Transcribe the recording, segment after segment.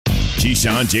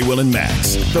Keyshawn, J. Will, and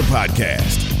Max, the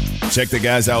podcast. Check the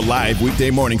guys out live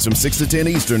weekday mornings from 6 to 10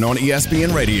 Eastern on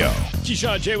ESPN Radio.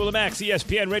 Keyshawn, J. Will, and Max,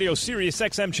 ESPN Radio, Sirius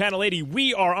XM Channel 80.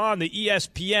 We are on the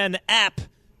ESPN app.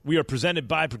 We are presented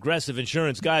by Progressive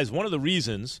Insurance. Guys, one of the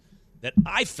reasons that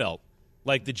I felt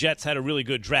like the Jets had a really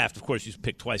good draft, of course, you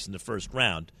picked twice in the first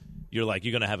round. You're like,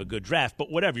 you're going to have a good draft.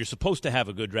 But whatever, you're supposed to have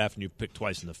a good draft and you pick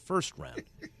twice in the first round.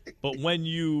 But when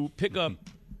you pick up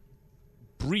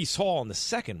Breece Hall in the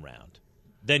second round,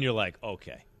 then you're like,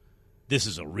 okay, this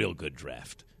is a real good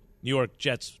draft. New York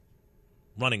Jets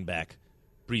running back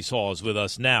Breece Hall is with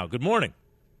us now. Good morning.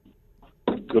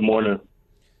 Good morning.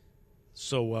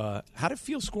 So how did it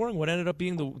feel scoring what ended up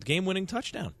being the game-winning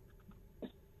touchdown?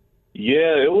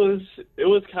 Yeah, it was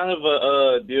kind of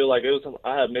a deal. Like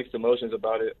I had mixed emotions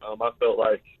about it. I felt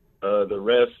like the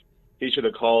ref, he should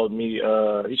have called me.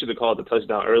 He should have called the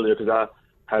touchdown earlier because I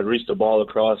had reached the ball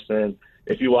across. And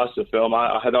if you watch the film,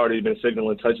 I had already been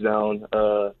signaling touchdown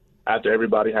after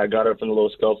everybody had got up from the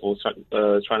little scuffle,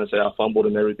 trying to say I fumbled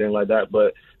and everything like that.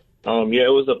 But yeah,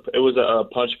 it was a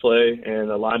punch play,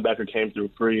 and a linebacker came through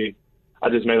free. I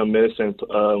just made a miss and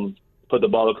put the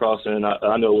ball across, and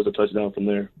I know it was a touchdown from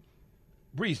there.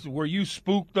 Breece, were you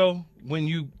spooked, though,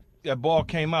 when that ball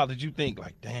came out? Did you think,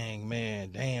 like, damn,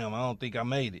 I don't think I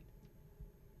made it?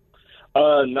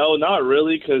 No, not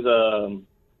really, because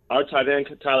our tight end,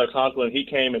 Tyler Conklin, he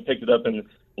came and picked it up and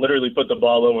literally put the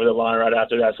ball over the line right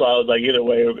after that. So I was like, either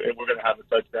way, we're going to have a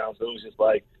touchdown. So it was just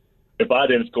like, if I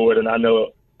didn't score it, then I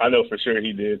know for sure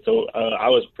he did. So I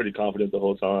was pretty confident the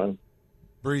whole time.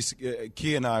 Breece,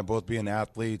 Key and I both being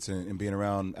athletes and being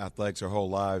around athletics our whole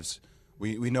lives,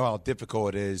 we know how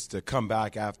difficult it is to come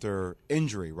back after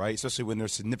injury, right, especially when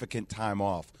there's significant time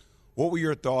off. What were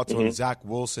your thoughts on Zach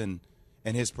Wilson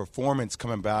and his performance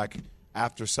coming back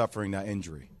after suffering that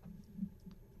injury?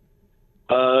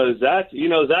 Zach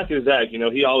is Zach.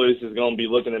 He always is going to be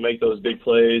looking to make those big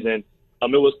plays, and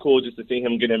it was cool just to see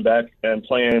him getting back and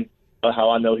playing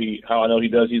how I know he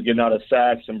does. He's getting out of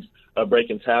sacks and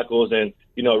breaking tackles and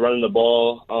running the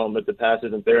ball if the pass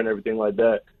isn't there and everything like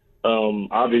that.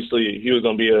 Obviously,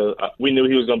 we knew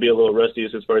he was going to be a little rusty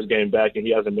as his first game back, and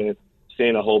he hasn't been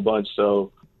seeing a whole bunch.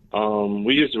 So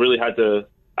we just really had to,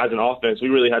 as an offense, we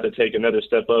really had to take another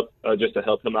step up just to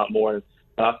help him out more. And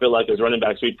I feel like as running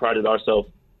backs, we prided ourselves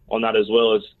on that as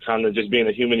well as kind of just being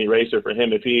a human eraser for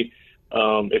him. If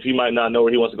he might not know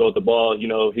where he wants to go with the ball,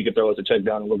 he could throw us a check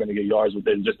down and we're going to get yards with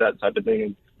it, just that type of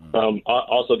thing. And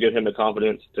also give him the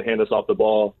confidence to hand us off the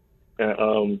ball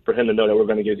and for him to know that we're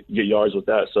going to get yards with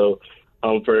that. So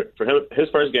for him, his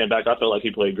first game back, I felt like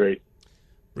he played great.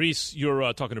 Breece,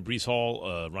 you're talking to Breece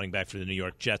Hall, running back for the New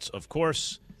York Jets, of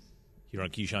course, here on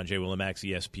Keyshawn, J. Will, and Max,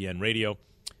 ESPN Radio.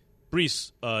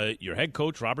 Breece, your head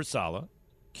coach, Robert Saleh,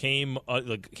 came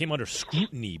under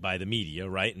scrutiny by the media,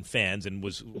 right, and fans, and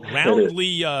was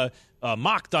roundly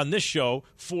mocked on this show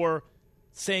for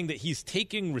saying that he's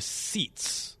taking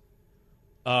receipts.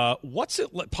 What's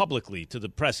it like publicly to the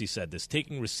press? He said this,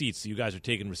 taking receipts. You guys are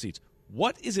taking receipts.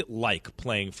 What is it like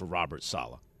playing for Robert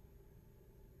Saleh?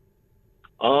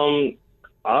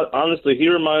 Honestly, he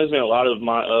reminds me a lot of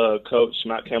my coach,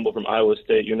 Matt Campbell from Iowa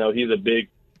State. He's a big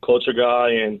culture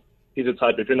guy, and he's the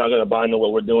type, if you're not going to buy into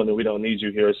what we're doing, then we don't need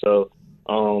you here. So,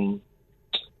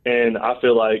 and I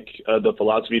feel like the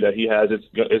philosophy that he has, it's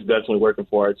definitely working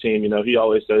for our team. He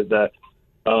always says that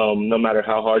no matter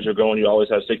how hard you're going, you always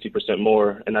have 60%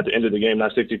 more. And at the end of the game,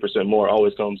 that 60% more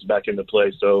always comes back into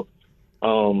play. So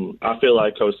I feel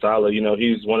like Coach Saleh,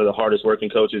 he's one of the hardest working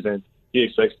coaches, and he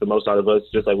expects the most out of us,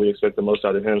 just like we expect the most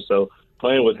out of him. So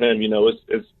playing with him,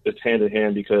 it's hand in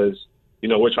hand because,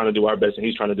 we're trying to do our best and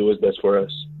he's trying to do his best for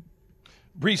us.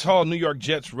 Breece Hall, New York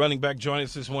Jets running back, joining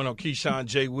us this morning on Keyshawn,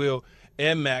 J. Will,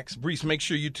 and Max. Breece, make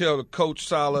sure you tell the Coach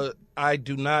Saleh I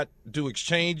do not do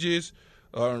exchanges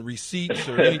or receipts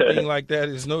or anything like that.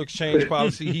 There's no exchange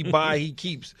policy. He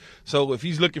keeps. So if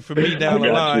he's looking for me down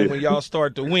the line when y'all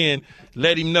start to win,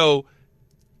 let him know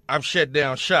I've shut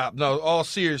down shop. No, all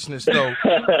seriousness, though.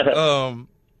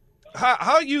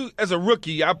 How you, as a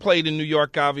rookie, I played in New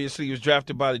York, obviously. He was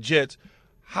drafted by the Jets.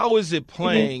 How is it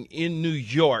playing in New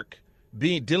York,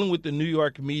 dealing with the New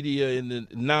York media and the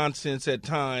nonsense at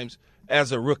times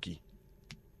as a rookie?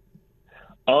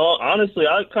 Honestly,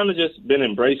 I've kind of just been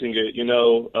embracing it.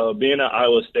 Being at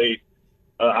Iowa State,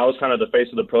 I was kind of the face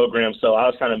of the program, so I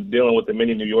was kind of dealing with the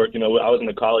mini New York. I was in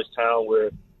a college town where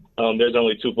there's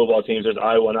only two football teams. There's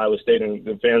Iowa and Iowa State, and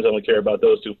the fans only care about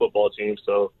those two football teams.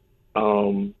 So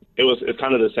it's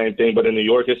kind of the same thing. But in New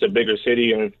York, it's a bigger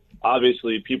city, and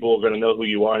obviously people are going to know who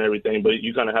you are and everything, but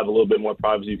you kind of have a little bit more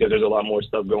privacy because there's a lot more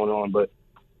stuff going on. But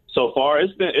So far,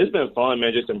 it's been fun,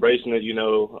 man. Just embracing it.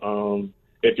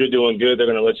 If you're doing good, they're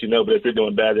going to let you know. But if you're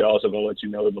doing bad, they're also going to let you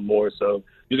know even more. So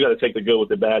you just got to take the good with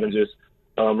the bad and just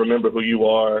remember who you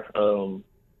are and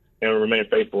remain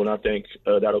faithful. And I think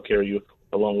that'll carry you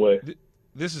a long way.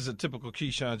 This is a typical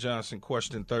Keyshawn Johnson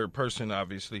question, third person,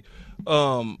 obviously.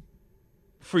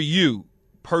 For you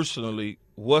personally,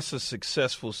 what's a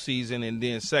successful season? And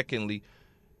then secondly,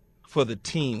 for the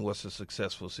team, what's a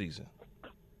successful season?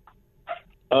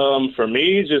 For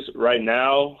me, just right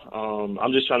now,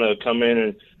 I'm just trying to come in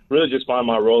and really just find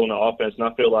my role in the offense. And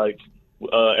I feel like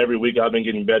every week I've been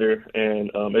getting better,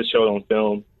 and it showed on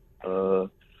film.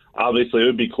 Obviously, it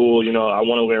would be cool. I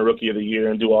want to win Rookie of the Year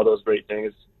and do all those great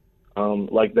things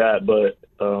like that. But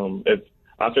if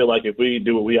I feel like if we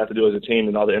do what we have to do as a team,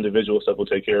 then all the individual stuff will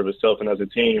take care of itself. And as a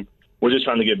team, we're just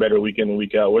trying to get better week in and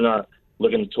week out. We're not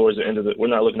looking towards the end of we're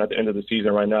not looking at the end of the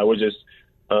season right now. We're just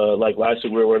like last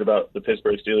week, we were worried about the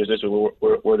Pittsburgh Steelers. This week,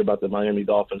 we're worried about the Miami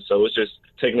Dolphins. So it's just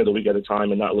taking it a week at a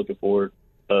time and not looking forward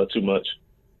too much.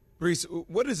 Breece,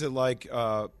 what is it like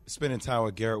spending time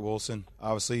with Garrett Wilson?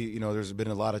 Obviously, there's been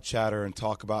a lot of chatter and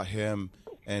talk about him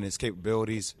and his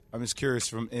capabilities. I'm just curious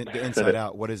from the inside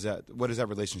out, what is that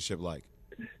relationship like?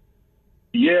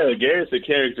 Yeah, Garrett's a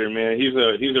character, man. He's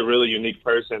a really unique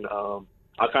person.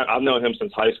 I've known him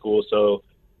since high school, so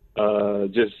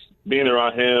just being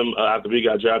around him after we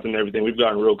got drafted and everything, we've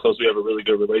gotten real close. We have a really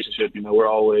good relationship. We're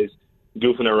always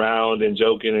goofing around and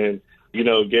joking. And,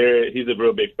 Garrett, he's a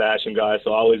real big fashion guy,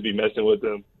 so I always be messing with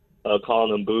him,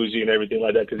 calling him bougie and everything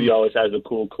like that because he always has the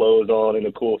cool clothes on and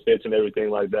the cool fits and everything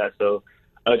like that. So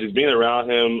just being around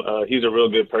him, he's a real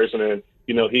good person. And,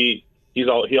 he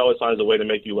always finds a way to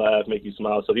make you laugh, make you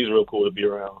smile. So he's real cool to be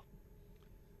around.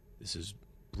 This is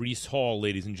Breece Hall,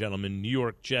 ladies and gentlemen, New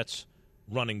York Jets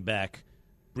running back.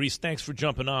 Breece, thanks for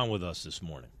jumping on with us this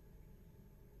morning.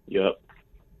 Yep.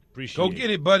 Appreciate Go get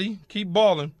it, buddy. Keep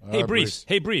balling. Hey, Breece.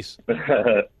 Hey, Breece.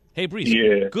 Hey, Breece.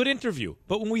 Yeah. Good interview.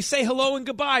 But when we say hello and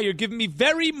goodbye, you're giving me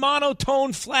very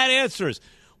monotone, flat answers.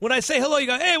 When I say hello, you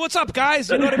go, hey, what's up, guys?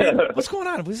 You know what I mean? What's going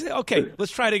on? We say, okay,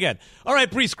 let's try it again. All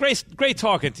right, Breece, great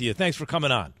talking to you. Thanks for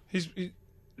coming on.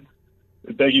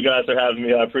 Thank you guys for having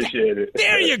me. I appreciate it.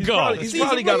 There you go. He's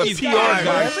probably got a PR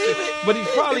guy, but he's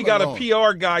probably got a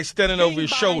PR guy standing over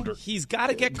his shoulder. He's got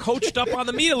to get coached up on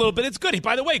the meat a little bit. It's good.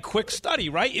 By the way, quick study,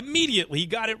 right? Immediately, he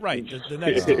got it right. The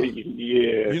next time.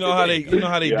 Yeah. You know how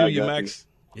they do you, Max.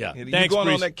 Yeah. You're Thanks, going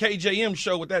Breece. on that KJM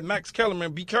show with that Max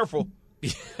Kellerman. Be careful.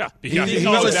 Yeah, He's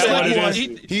a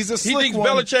He slick thinks one.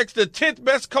 Belichick's the 10th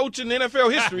best coach in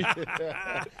NFL history.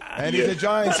 And he's a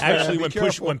Giants fan. Actually, Be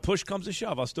when push comes to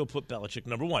shove, I'll still put Belichick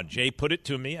number one. Jay put it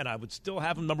to me, and I would still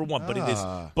have him number one. But it is,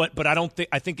 but I don't think.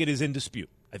 I think it is in dispute.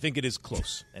 I think it is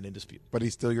close and in dispute. But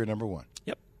he's still your number one.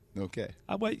 Yep. Okay.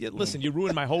 Listen, you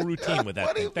ruined my whole routine with that.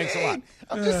 What do thing. you Thanks a mean? lot.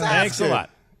 I'm just Thanks a asking. lot.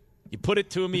 You put it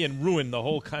to me and ruined the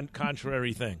whole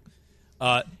contrary thing.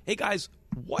 Hey guys,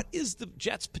 what is the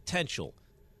Jets' potential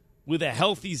with a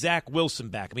healthy Zach Wilson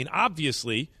back? I mean,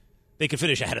 obviously, they could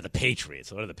finish ahead of the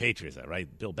Patriots. What are the Patriots at, right?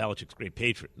 Bill Belichick's a great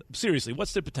Patriot. Seriously,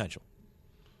 what's their potential?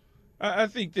 I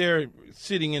think they're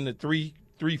sitting in the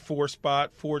 3-4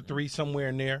 spot, 4-3, somewhere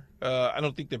in there. I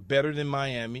don't think they're better than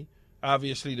Miami.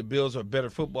 Obviously, the Bills are a better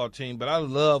football team, but I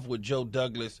love what Joe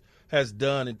Douglas has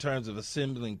done in terms of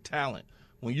assembling talent.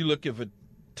 When you look at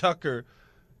Tucker,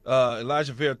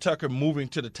 Elijah Vera Tucker moving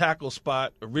to the tackle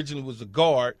spot, originally was a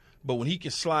guard, but when he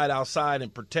can slide outside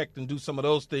and protect and do some of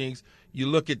those things, you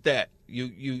look at that.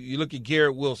 You look at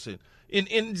Garrett Wilson.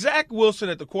 In Zach Wilson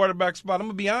at the quarterback spot, I'm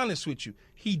going to be honest with you,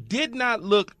 he did not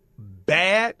look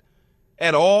bad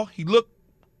at all. He looked,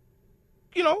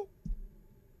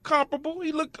 comparable.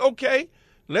 He looked okay.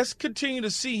 Let's continue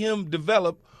to see him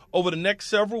develop over the next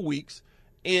several weeks,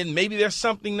 and maybe there's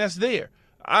something that's there.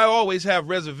 I always have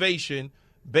reservation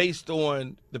based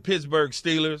on the Pittsburgh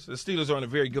Steelers. The Steelers are on a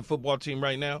very good football team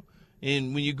right now.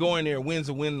 And when you go in there, win's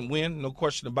a win, no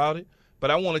question about it.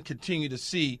 But I want to continue to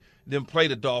see them play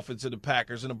the Dolphins and the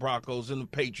Packers and the Broncos and the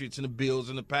Patriots and the Bills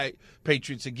and the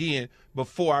Patriots again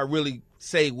before I really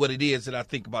say what it is that I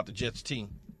think about the Jets team.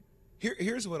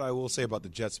 Here's what I will say about the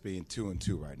Jets being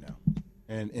 2-2 right now.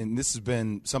 And this has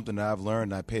been something that I've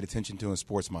learned and I paid attention to in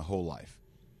sports my whole life.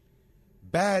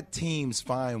 Bad teams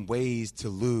find ways to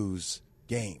lose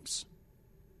games.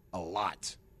 A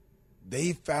lot.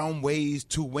 They found ways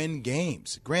to win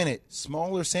games. Granted,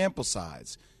 smaller sample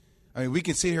size. I mean, we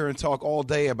can sit here and talk all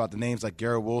day about the names like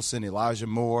Garrett Wilson, Elijah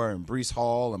Moore, and Breece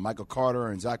Hall, and Michael Carter,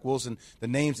 and Zach Wilson, the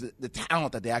names, the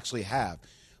talent that they actually have.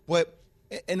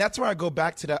 And that's where I go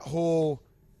back to that whole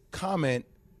comment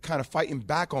kind of fighting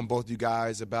back on both you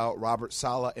guys about Robert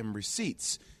Saleh and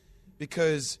receipts.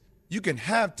 Because you can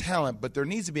have talent, but there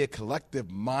needs to be a collective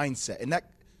mindset. And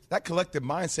that collective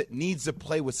mindset needs to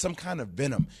play with some kind of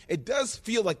venom. It does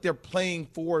feel like they're playing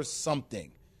for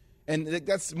something. And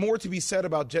that's more to be said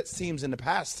about Jets teams in the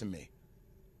past to me.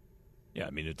 Yeah, I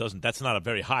mean, it doesn't. That's not a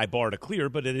very high bar to clear,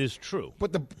 but it is true.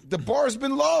 But the bar's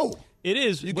been low. It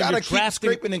is. You got to keep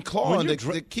scraping and clawing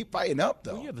to keep fighting up,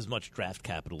 though. When you have as much draft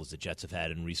capital as the Jets have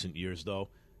had in recent years, though,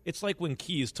 it's like when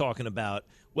Key is talking about,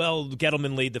 well,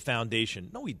 Gettleman laid the foundation.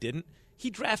 No, he didn't. He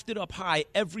drafted up high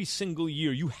every single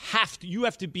year. You have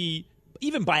to be,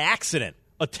 even by accident,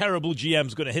 a terrible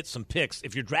GM's going to hit some picks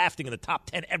if you're drafting in the top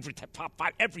 10, top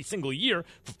 5 every single year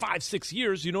for 5-6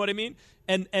 years. You know what I mean?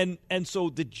 And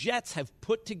so the Jets have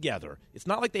put together. It's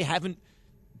not like they haven't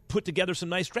put together some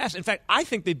nice drafts. In fact, I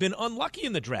think they've been unlucky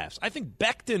in the drafts. I think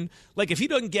Becton, like if he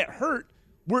doesn't get hurt,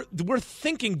 we're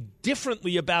thinking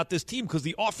differently about this team because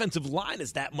the offensive line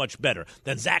is that much better.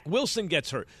 Then Zach Wilson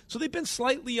gets hurt. So they've been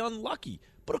slightly unlucky.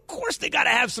 But of course they got to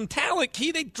have some talent,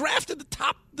 Key. They drafted the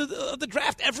top of the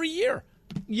draft every year.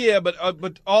 Yeah, but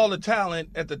all the talent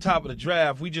at the top of the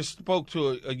draft, we just spoke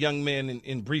to a young man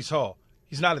in Breece Hall.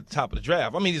 He's not at the top of the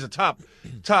draft. I mean, he's a top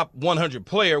 100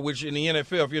 player, which in the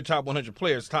NFL, if you're a top 100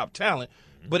 player, it's top talent.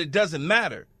 But it doesn't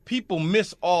matter. People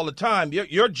miss all the time.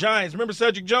 Your Giants, remember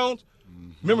Cedric Jones?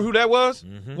 Remember who that was?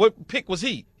 Mm-hmm. What pick was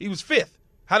he? He was 5th.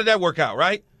 How did that work out,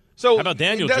 right? So how about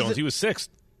Daniel Jones? He was 6th.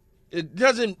 It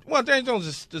doesn't – well, Daniel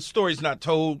Jones, the story's not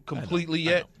told completely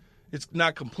yet. It's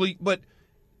not complete. But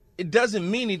it doesn't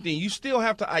mean anything. You still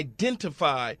have to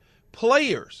identify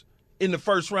players in the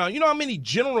first round. You know how many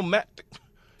general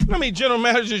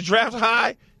managers draft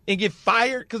high and get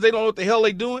fired because they don't know what the hell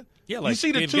they're doing? Yeah, like you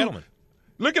see Dave the two. Gettleman.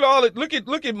 Look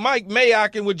at Mike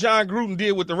Mayock and what John Gruden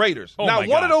did with the Raiders. Oh now,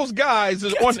 one of those guys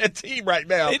is on that team right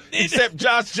now, except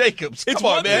Josh Jacobs. It's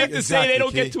one thing to say they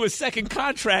don't get to a second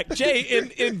contract. Jay,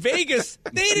 in Vegas,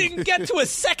 they didn't get to a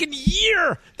second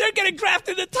year. They're getting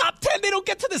drafted in the top 10. They don't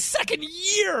get to the second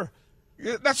year.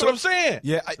 That's what I'm saying.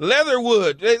 Yeah,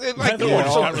 Leatherwood. So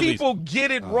released. People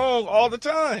get it wrong all the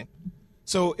time.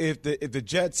 So if the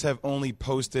Jets have only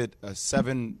posted a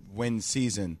 7-win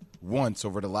season once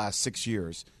over the last 6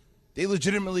 years, they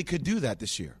legitimately could do that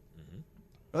this year.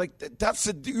 Mm-hmm. Like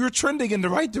you're trending in the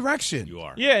right direction. You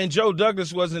are. Yeah, and Joe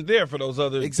Douglas wasn't there for those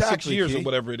other 6 years or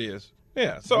whatever it is.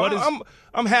 Yeah, so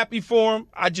I'm happy for him.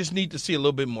 I just need to see a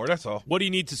little bit more. That's all. What do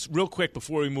you need to real quick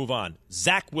before we move on?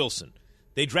 Zach Wilson.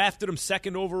 They drafted him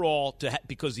 2nd overall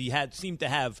because he seemed to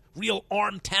have real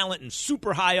arm talent and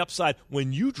super high upside.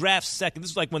 When you draft 2nd,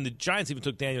 this is like when the Giants even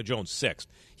took Daniel Jones 6th.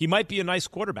 He might be a nice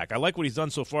quarterback. I like what he's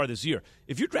done so far this year.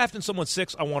 If you're drafting someone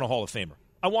 6th, I want a Hall of Famer.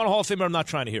 I want a Hall of Famer. I'm not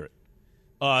trying to hear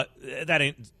it. That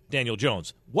ain't Daniel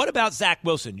Jones. What about Zach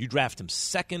Wilson? You draft him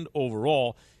 2nd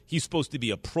overall. He's supposed to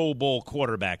be a Pro Bowl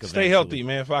quarterback eventually. Stay healthy,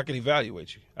 man, if I can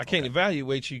evaluate you. I can't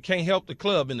evaluate you. You can't help the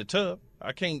club in the tub.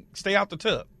 I can't stay out the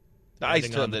tub. The ice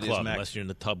tub, that club, is, Max. Unless you're in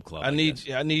the tub club. I need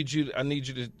you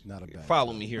to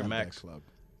follow me here, Max.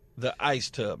 The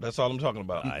ice tub. That's all I'm talking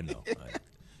about. I know.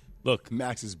 Look,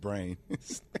 Max's brain.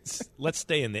 Let's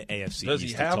stay in the AFC Does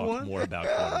East he have to talk one? more about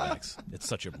quarterbacks. It's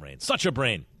such a brain. Such a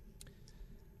brain.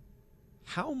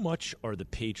 How much are the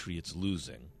Patriots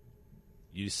losing?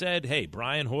 You said, hey,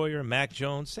 Brian Hoyer, Mac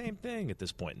Jones, same thing at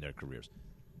this point in their careers.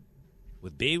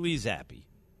 With Bailey Zappi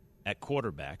at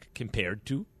quarterback compared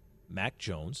to Mac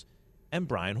Jones and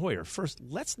Brian Hoyer. First,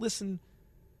 let's listen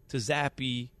to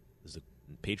Zappi, as the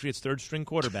Patriots' third-string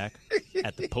quarterback,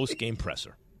 at the post-game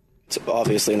presser. It's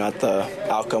obviously not the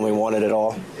outcome we wanted at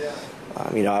all.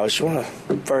 I just want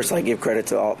to first give credit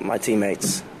to all my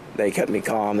teammates. They kept me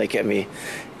calm. They kept me,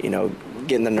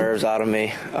 getting the nerves out of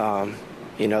me.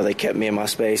 They kept me in my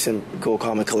space and cool,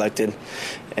 calm, and collected.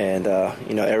 And,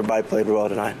 everybody played well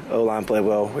tonight. O-line played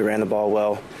well. We ran the ball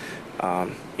well.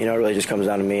 It really just comes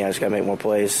down to me. I just got to make more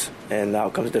plays, and the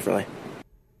outcome's differently.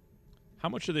 How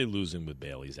much are they losing with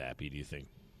Bailey Zappi, do you think?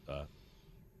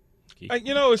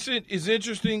 It's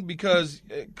interesting because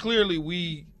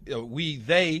clearly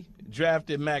they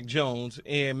drafted Mac Jones,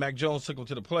 and Mac Jones took him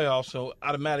to the playoffs, so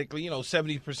automatically,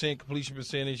 70% completion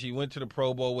percentage. He went to the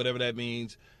Pro Bowl, whatever that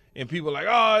means, and people are like,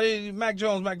 oh, Mac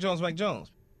Jones, Mac Jones, Mac Jones.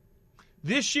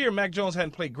 This year, Mac Jones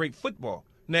hadn't played great football.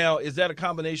 Now, is that a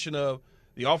combination of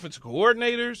the offensive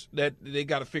coordinators that they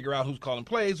got to figure out who's calling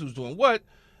plays, who's doing what,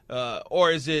 or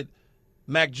is it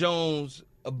Mac Jones'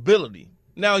 ability?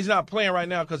 Now, he's not playing right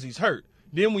now because he's hurt.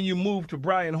 Then when you move to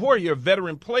Brian Hoyer, a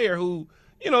veteran player who,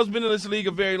 has been in this league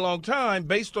a very long time,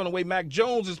 based on the way Mac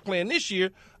Jones is playing this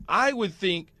year, I would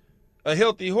think a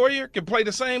healthy Hoyer can play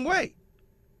the same way.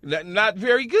 Not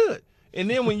very good. And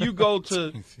then when you go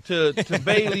to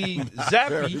Bailey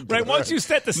Zappi, right? Once you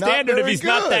set the standard, if he's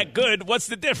not that good, what's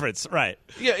the difference, right?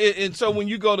 Yeah, and so when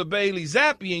you go to Bailey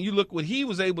Zappi and you look what he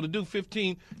was able to do,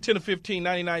 10 of 15,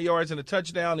 99 yards and a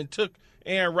touchdown, and took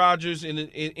Aaron Rodgers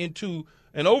into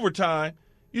an overtime,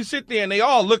 you sit there and they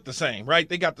all look the same, right?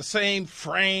 They got the same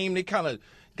frame. They kind of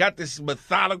got this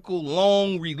methodical,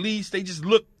 long release. They just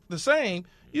look the same.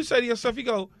 You say to yourself, you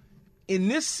go, in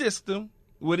this system,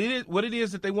 what it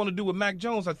is that they want to do with Mac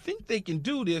Jones, I think they can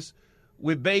do this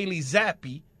with Bailey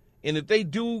Zappi. And if they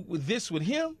do this with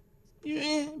him,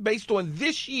 based on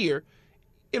this year,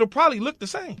 it'll probably look the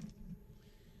same.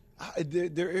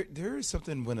 There is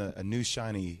something when a new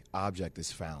shiny object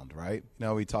is found, right?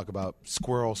 Now we talk about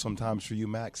squirrel sometimes for you,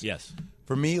 Max. Yes.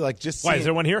 For me, like just why is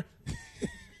there one here?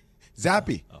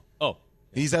 Zappy. Oh.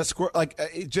 He's that squirrel. Like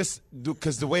it just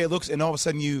because the way it looks, and all of a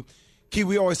sudden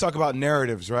we always talk about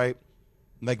narratives, right?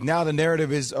 Like now the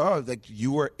narrative is, like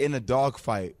you were in a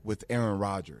dogfight with Aaron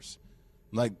Rodgers.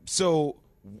 Like, so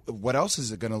what else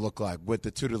is it going to look like with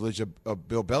the tutelage of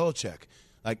Bill Belichick?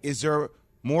 Like, is there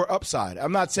more upside?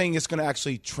 I'm not saying it's going to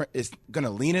actually it's going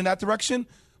to lean in that direction,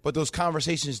 but those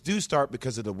conversations do start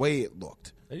because of the way it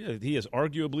looked. He is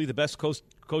arguably the best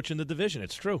coach in the division.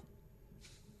 It's true.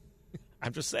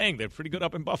 I'm just saying they're pretty good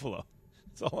up in Buffalo.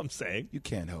 That's all I'm saying. You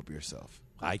can't help yourself.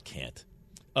 I can't.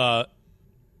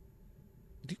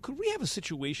 Could we have a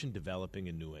situation developing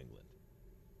in New England?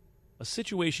 A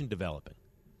situation developing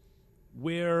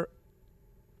where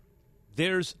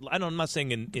I'm not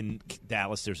saying in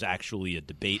Dallas there's actually a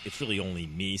debate. It's really only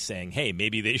me saying, hey,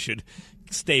 maybe they should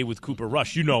stay with Cooper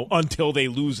Rush, until they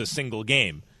lose a single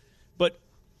game. But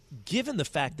given the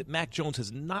fact that Mac Jones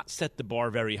has not set the bar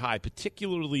very high,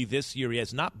 particularly this year, he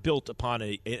has not built upon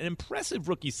an impressive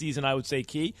rookie season, I would say,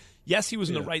 Key. Yes, he was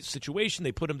in the right situation.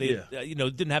 They put him,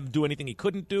 didn't have him do anything he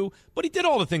couldn't do, but he did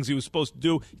all the things he was supposed to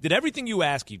do. He did everything you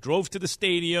asked. He drove to the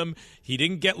stadium. He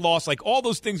didn't get lost. Like all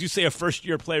those things you say a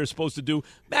first-year player is supposed to do.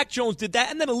 Mac Jones did that,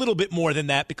 and then a little bit more than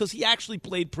that because he actually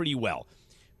played pretty well.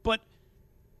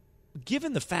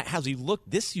 Given the fact how he looked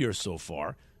this year so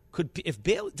far, does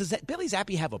Bailey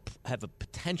Zappi have a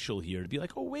potential here to be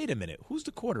like, oh, wait a minute, who's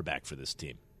the quarterback for this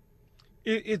team?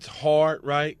 It's hard,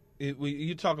 right?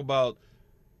 You talk about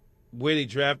where they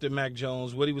drafted Mac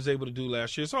Jones, what he was able to do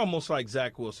last year. It's almost like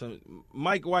Zach Wilson.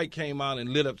 Mike White came out and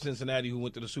lit up Cincinnati, who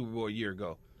went to the Super Bowl a year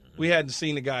ago. We hadn't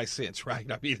seen the guy since, right?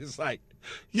 I mean, it's like,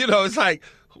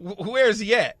 where's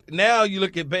he at? Now you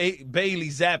look at Bailey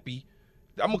Zappi.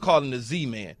 I'm going to call him the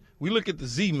Z-Man. We look at the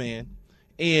Z-Man,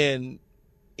 and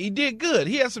he did good.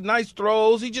 He had some nice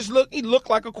throws. He looked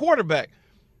like a quarterback.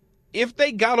 If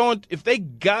they got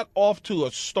off to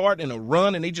a start and a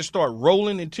run and they just start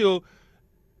rolling until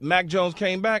Mac Jones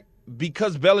came back,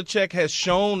 because Belichick has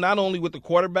shown not only with the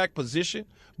quarterback position,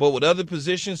 but with other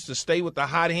positions to stay with the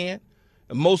hot hand.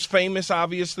 And most famous,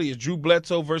 obviously, is Drew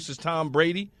Bledsoe versus Tom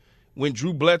Brady, when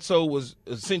Drew Bledsoe was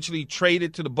essentially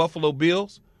traded to the Buffalo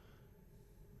Bills.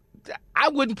 I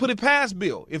wouldn't put it past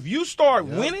Bill. If you start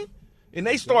winning and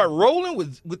they start rolling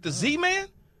with the Z-Man,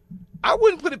 I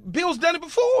wouldn't put it. Bill's done it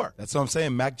before. That's what I'm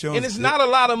saying. Mac Jones. And it's not a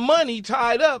lot of money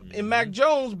tied up in Mac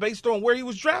Jones based on where he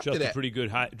was drafted just at. A pretty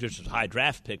good high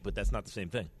draft pick, but that's not the same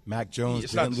thing. Mac Jones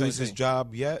didn't lose his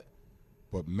job yet,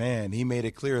 but, man, he made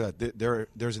it clear that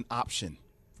there's an option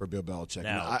for Bill Belichick.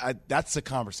 Now, that's a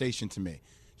conversation to me.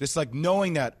 Just like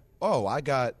knowing that, I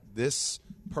got this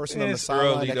person on the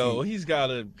sideline. Early, though. He's got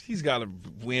to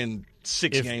win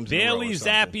 6 games in a row. If Bailey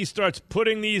Zappi starts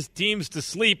putting these teams to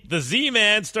sleep, the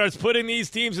Z-Man starts putting these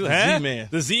teams to Z-Man.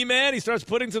 The Z-Man, he starts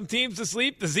putting some teams to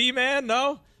sleep. The Z-Man,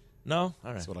 no? All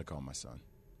right. That's what I call my son,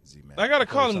 Z-Man. I got to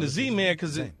call him the Z-Man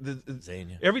because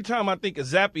every time I think of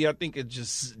Zappi, I think of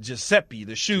Giuseppe,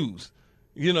 the shoes.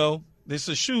 There's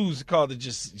a shoes called the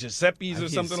Giuseppe's or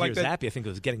something like that. Zappy, I think it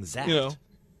was getting zapped.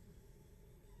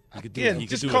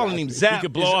 Just calling him Zap. He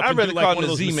could blow up I'd and rather do like call one him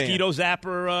of the those Z-Man. mosquito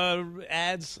zapper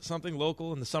ads, something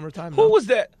local in the summertime. Who was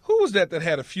that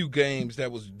had a few games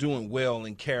that was doing well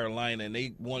in Carolina and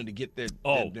they wanted to get their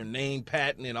name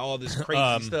patent and all this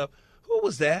crazy stuff? Who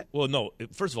was that? Well, no.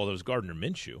 First of all, there was Gardner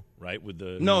Minshew, right?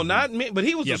 Not me, but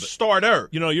he was a starter.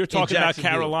 You're talking about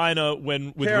Carolina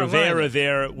with Rivera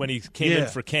there when he came in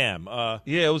for Cam.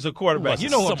 It was a quarterback. You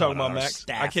know what I'm talking about, Max?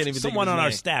 Staff. I can't even someone think of his on our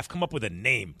name. staff come up with a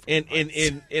name. And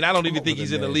I don't even think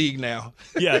he's in the league now.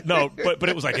 Yeah, no, but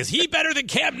it was like, is he better than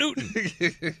Cam Newton?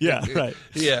 Yeah, right.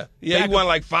 Yeah, he won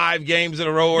like 5 games in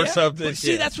a row or something. But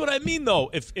see, that's what I mean, though.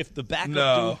 If the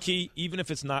backup Key, even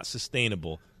if it's not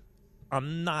sustainable,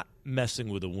 I'm not messing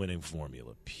with a winning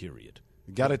formula, period.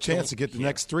 You got a chance to get the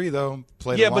next 3, though.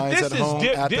 Play the Lions at home,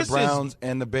 at the Browns,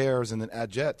 and the Bears, and then at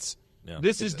Jets. Yeah.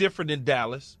 This is different than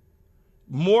Dallas.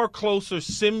 More closer,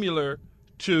 similar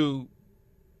to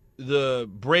the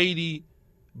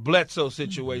Brady-Bledsoe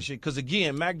situation. Because,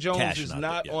 again, Mac Jones is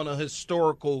not on a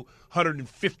historical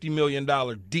 $150 million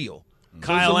deal.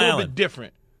 So it's a little bit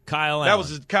different. Kyle Allen. That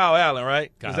was Kyle Allen,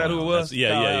 right? Kyle Is that who it was?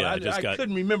 Yeah. I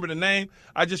couldn't remember the name.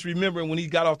 I just remember when he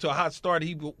got off to a hot start,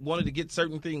 he wanted to get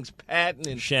certain things patent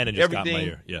and Shannon just everything. got my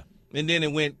ear. Yeah. And then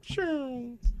it went,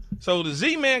 so the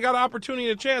Z-Man got an opportunity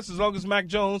and a chance as long as Mac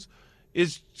Jones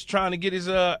is trying to get his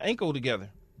ankle together.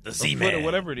 The Z-Man. Or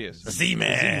whatever it is. The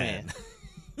Z-Man.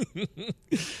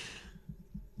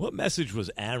 What message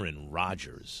was Aaron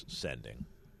Rodgers sending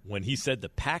when he said the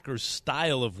Packers'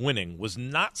 style of winning was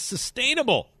not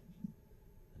sustainable?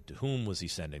 And to whom was he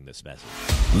sending this message?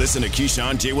 Listen to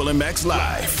Keyshawn, J. Will, and Max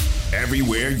live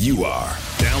everywhere you are.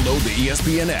 Download the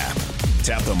ESPN app.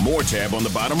 Tap the More tab on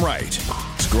the bottom right.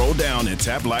 Scroll down and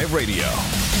tap Live Radio.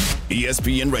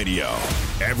 ESPN Radio.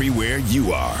 Everywhere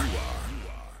you are.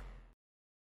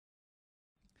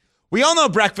 We all know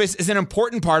breakfast is an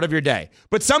important part of your day,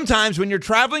 but sometimes when you're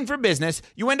traveling for business,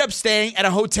 you end up staying at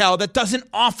a hotel that doesn't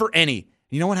offer any.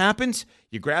 You know what happens?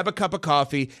 You grab a cup of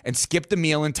coffee and skip the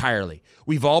meal entirely.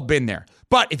 We've all been there.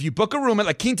 But if you book a room at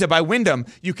La Quinta by Wyndham,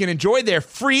 you can enjoy their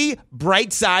free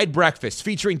Bright Side breakfast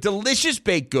featuring delicious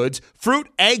baked goods, fruit,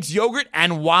 eggs, yogurt,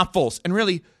 and waffles. And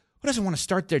really, who doesn't want to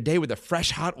start their day with a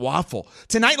fresh, hot waffle?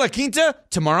 Tonight, La Quinta,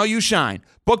 tomorrow you shine.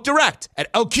 Book direct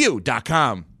at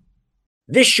LQ.com.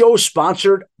 This show is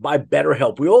sponsored by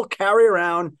BetterHelp. We all carry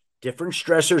around different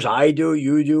stressors. I do,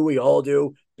 you do, we all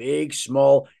do, big,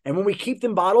 small. And when we keep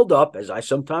them bottled up, as I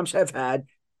sometimes have had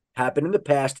happen in the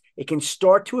past, it can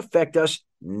start to affect us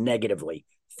negatively.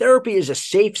 Therapy is a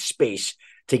safe space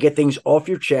to get things off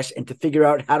your chest and to figure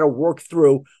out how to work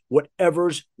through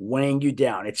whatever's weighing you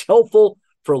down. It's helpful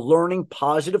for learning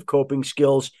positive coping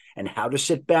skills and how to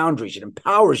set boundaries. It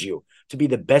empowers you to be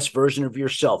the best version of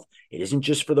yourself. It isn't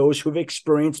just for those who've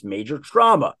experienced major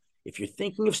trauma. If you're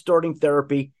thinking of starting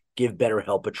therapy, give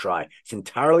BetterHelp a try. It's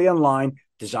entirely online,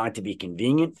 designed to be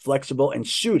convenient, flexible, and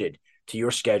suited to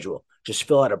your schedule. Just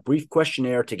fill out a brief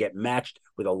questionnaire to get matched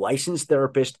with a licensed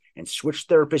therapist and switch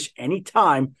therapists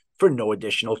anytime for no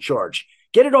additional charge.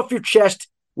 Get it off your chest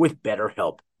with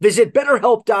BetterHelp. Visit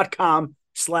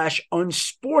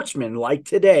BetterHelp.com/unsportsmanlike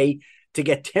today to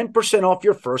get 10% off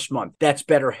your first month. That's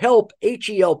BetterHelp,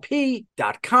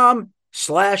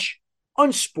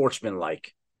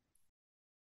 HELP.com/unsportsmanlike.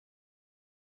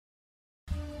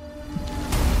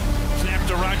 Snap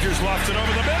to Rodgers, lofts it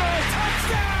over the middle.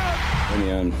 Touchdown! In the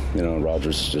end,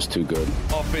 Rodgers is just too good.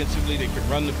 Offensively, they could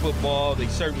run the football. They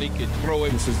certainly could throw it.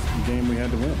 This is the game we had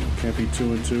to win. Can't be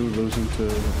 2-2, losing to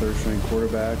the third-string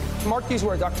quarterback. Mark these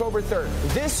words, October 3rd.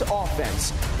 This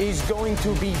offense is going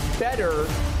to be better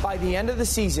by the end of the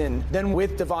season than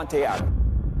with Devontae out.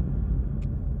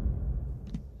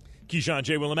 Keyshawn,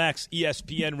 J. Will, and Max,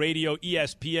 ESPN Radio,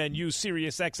 ESPNU,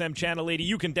 Sirius XM Channel 80.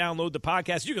 You can download the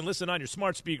podcast. You can listen on your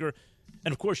smart speaker.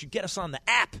 And, of course, you get us on the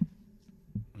app.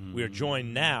 We are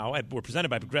joined now. We're presented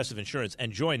by Progressive Insurance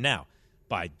and joined now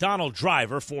by Donald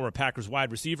Driver, former Packers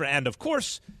wide receiver, and, of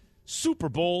course, Super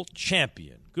Bowl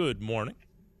champion. Good morning.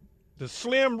 The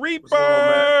Slim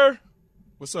Reaper.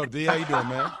 What's up, D? How you doing,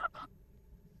 man?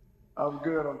 I'm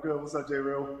good. What's up,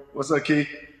 J-Real? What's up, Key?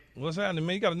 What's happening,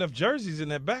 man? You got enough jerseys in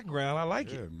that background. I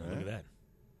like it. Man. Look at that.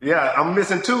 Yeah, I'm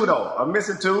missing two, though.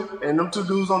 And them two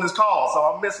dudes on this call, so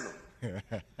I'm missing them.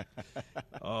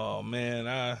 Oh, man,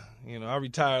 I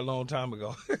retired a long time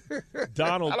ago.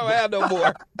 Donald, I don't have no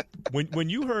more. When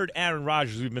you heard Aaron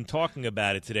Rodgers, we've been talking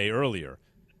about it today earlier,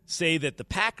 say that the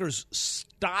Packers'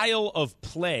 style of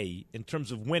play in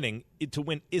terms of winning to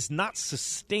win is not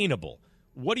sustainable,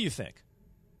 what do you think?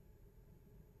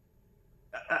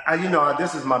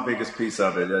 This is my biggest piece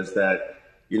of it is that,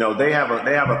 they have an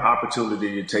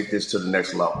opportunity to take this to the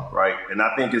next level, right? And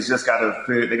I think it's just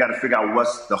they got to figure out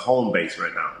what's the home base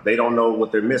right now. They don't know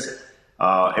what they're missing.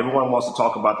 Everyone wants to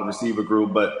talk about the receiver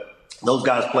group, but those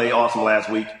guys played awesome last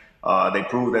week. They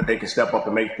proved that they can step up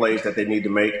and make plays that they need to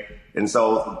make. And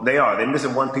so they're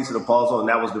missing one piece of the puzzle, and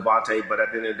that was Devontae. But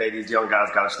at the end of the day, these young guys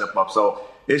got to step up. So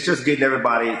it's just getting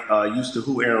everybody used to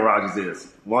who Aaron Rodgers is.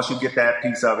 Once you get that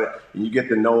piece of it and you get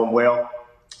to know him well,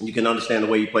 you can understand the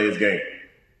way he plays his game.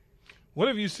 What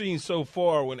have you seen so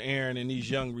far with Aaron and these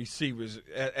young receivers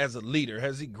as a leader?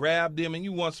 Has he grabbed them? And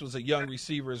you once was a young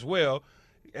receiver as well.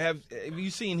 Have you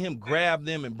seen him grab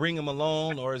them and bring them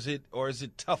along, or is it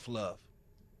tough love?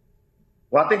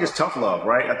 Well, I think it's tough love,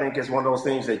 right? I think it's one of those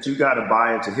things that you got to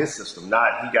buy into his system,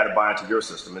 not he got to buy into your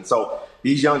system. And so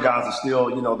these young guys are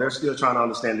still, they're still trying to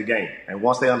understand the game. And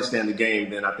once they understand the game,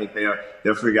 then I think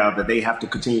they'll figure out that they have to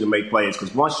continue to make plays.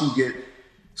 Because once you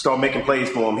start making plays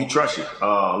for him, he trusts you.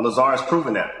 Lazard has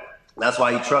proven that. That's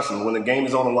why he trusts him. When the game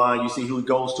is on the line, you see who he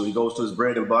goes to. He goes to his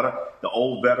bread and butter, the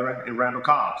old veteran, and Randall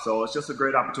Cobb. So it's just a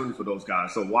great opportunity for those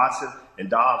guys. So Watson and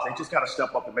Dobbs, they just got to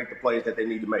step up and make the plays that they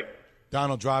need to make.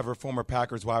 Donald Driver, former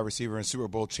Packers wide receiver and Super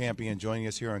Bowl champion, joining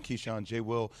us here on Keyshawn, J.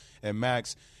 Will, and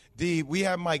Max. D, we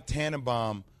have Mike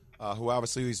Tannenbaum, who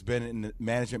obviously has been in the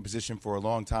management position for a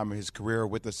long time in his career,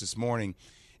 with us this morning.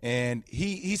 And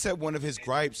he said one of his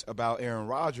gripes about Aaron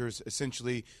Rodgers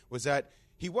essentially was that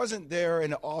he wasn't there in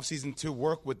the offseason to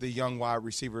work with the young wide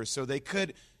receivers so they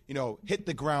could, hit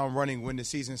the ground running when the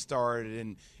season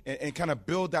started and kind of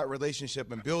build that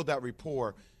relationship and build that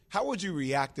rapport. How would you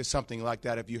react to something like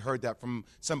that if you heard that from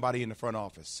somebody in the front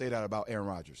office? Say that about Aaron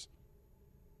Rodgers.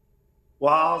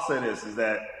 Well, I'll say this is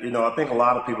that, I think a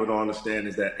lot of people don't understand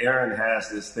is that Aaron has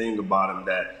this thing about him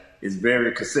that is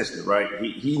very consistent, right?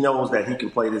 He knows that he can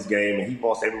play this game and he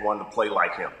wants everyone to play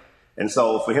like him. And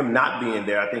so for him not being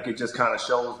there, I think it just kind of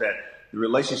shows that the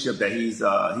relationship that he's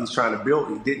trying to build,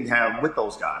 he didn't have with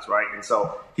those guys, right? And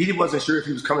so he wasn't sure if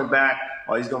he was coming back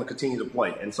or he's going to continue to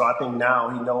play. And so I think now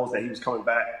he knows that he was coming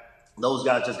back. Those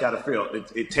guys just got to feel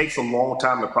it. It takes a long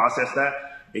time to process that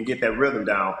and get that rhythm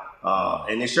down.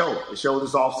 And it showed. It showed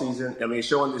this offseason. I mean, it's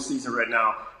showing this season right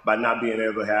now by not being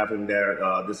able to have him there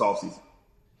this offseason.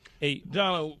 Hey,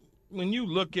 Donald, when you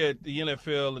look at the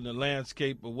NFL and the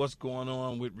landscape of what's going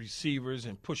on with receivers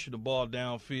and pushing the ball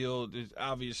downfield,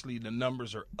 obviously the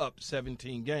numbers are up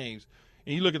 17 games.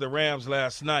 And you look at the Rams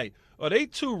last night, are they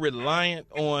too reliant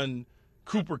on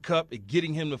Cooper Kupp and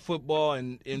getting him the football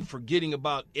and forgetting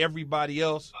about everybody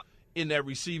else in that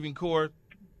receiving corps?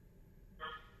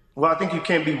 Well, I think you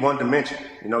can't be one dimension.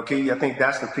 Key, I think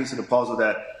that's the piece of the puzzle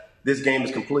that this game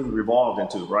is completely revolved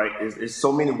into, right? It's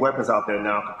so many weapons out there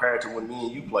now compared to when me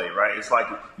and you played, right? It's like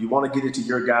you want to get it to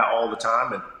your guy all the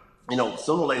time. And,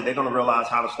 sooner or later, they're going to realize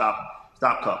how to stop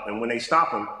Kupp. And when they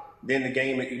stop him, then the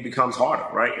game it becomes harder,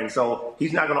 right? And so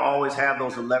he's not going to always have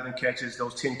those 11 catches,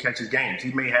 those 10 catches games.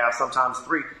 He may have sometimes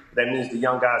 3. That means the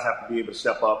young guys have to be able to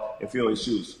step up and fill his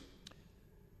shoes.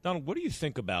 Donald, what do you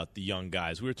think about the young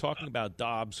guys? We were talking about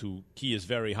Dobbs, who Key is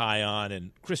very high on,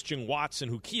 and Christian Watson,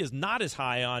 who Key is not as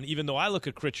high on, even though I look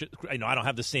at Christian. I don't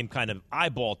have the same kind of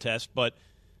eyeball test, but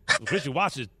Christian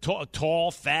Watson is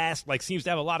tall, fast, seems to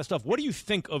have a lot of stuff. What do you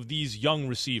think of these young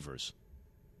receivers?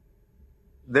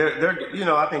 They're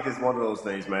I think it's one of those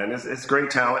things, man. It's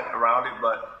great talent around it,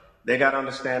 but they got to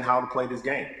understand how to play this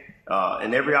game.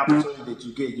 And every opportunity that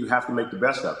you get, you have to make the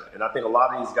best of it. And I think a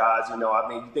lot of these guys,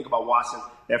 you think about Watson,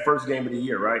 that first game of the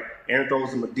year, right? Aaron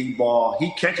throws him a deep ball.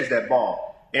 He catches that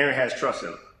ball. Aaron has trust in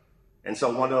him. And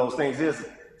so one of those things is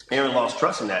Aaron lost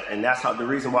trust in that. And that's the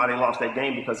reason why they lost that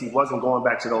game, because he wasn't going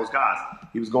back to those guys.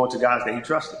 He was going to guys that he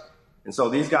trusted. And so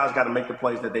these guys got to make the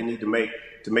plays that they need to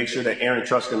make sure that Aaron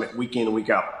trusts them week in and week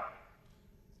out.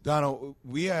 Donald,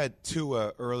 we had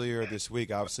Tua earlier this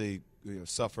week, obviously,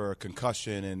 suffer a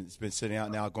concussion, and it's been sitting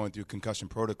out now going through concussion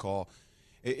protocol.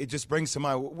 It just brings to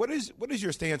mind, what is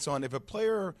your stance on if a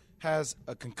player has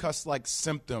a concussed-like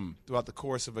symptom throughout the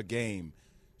course of a game?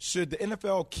 Should the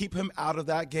NFL keep him out of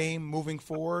that game moving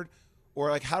forward?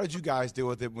 Or, how did you guys deal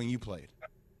with it when you played?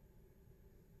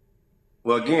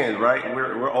 Well, again, right,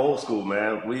 we're old school,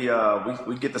 man. We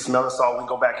get the smell of salt, we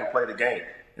go back and play the game.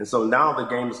 And so now the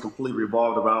game is completely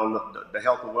revolved around the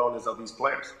health and wellness of these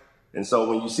players. And so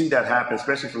when you see that happen,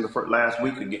 especially from the last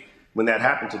week again, when that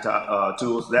happened to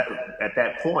us, that at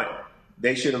that point,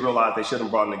 they should have realized they shouldn't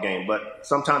have brought in the game. But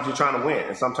sometimes you're trying to win,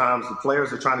 and sometimes the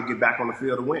players are trying to get back on the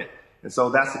field to win. And so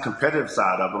that's the competitive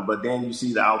side of them. But then you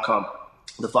see the outcome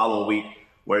the following week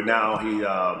where now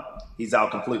he's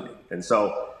out completely. And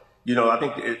so, I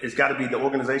think it's got to be the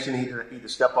organization either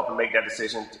step up and make that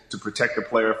decision to protect the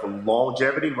player from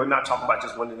longevity. We're not talking about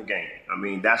just winning the game. I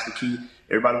mean, that's the key.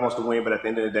 Everybody wants to win, but at the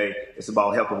end of the day, it's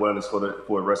about health and wellness for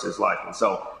the rest of his life. And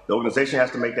so the organization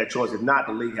has to make that choice. If not,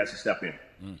 the league has to step in.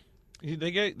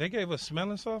 They gave us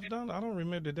smelling sauce, Don. I don't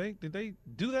remember. Did they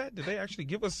do that? Did they actually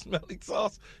give us smelling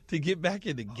sauce to get back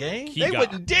in the game?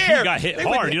 Wouldn't dare. He got hit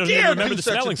hard. You don't even remember the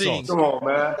smelling sauce. Come on,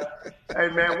 man. Hey,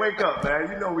 man, wake up,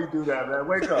 man. You know we do that, man.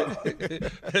 Wake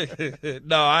up.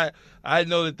 No, I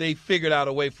know that they figured out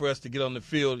a way for us to get on the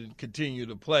field and continue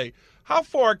to play. How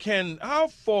far,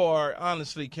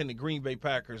 honestly, can the Green Bay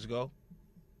Packers go?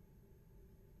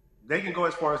 They can go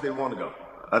as far as they want to go.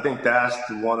 I think that's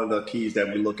one of the keys that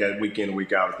we look at week in and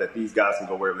week out, is that these guys can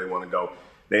go wherever they want to go.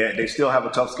 They still have a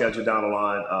tough schedule down the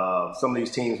line. Some of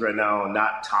these teams right now are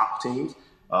not top teams.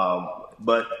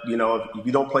 But, if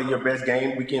you don't play your best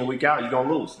game week in, week out, you're going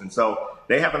to lose. And so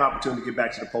they have an opportunity to get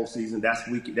back to the postseason. That's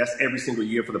every single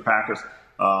year for the Packers,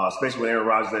 especially with Aaron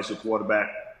Rodgers as your quarterback.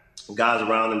 Guys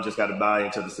around them just got to buy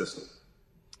into the system.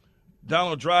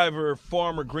 Donald Driver,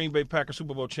 former Green Bay Packers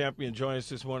Super Bowl champion, joins us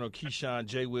this morning on Keyshawn,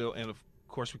 J. Will, and, of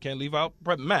course, we can't leave out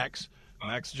Max.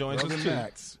 Max joins us, too.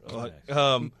 Max.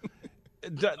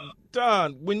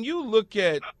 Don, when you look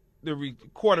at the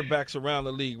quarterbacks around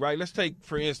the league, right, let's take,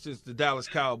 for instance, the Dallas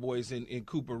Cowboys in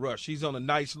Cooper Rush. He's on a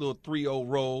nice little 3-0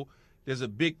 roll. There's a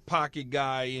big pocket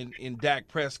guy in Dak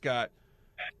Prescott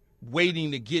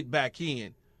waiting to get back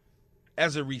in.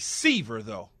 As a receiver,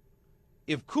 though,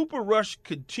 if Cooper Rush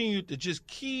continued to just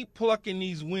keep plucking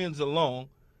these wins along,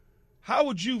 how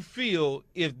would you feel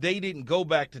if they didn't go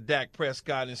back to Dak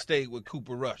Prescott and stayed with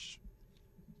Cooper Rush?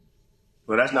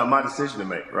 Well, that's not my decision to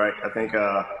make, right? I think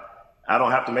I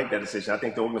don't have to make that decision. I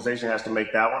think the organization has to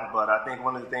make that one. But I think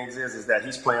one of the things is that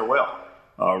he's playing well.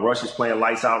 Rush is playing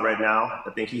lights out right now.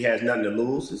 I think he has nothing to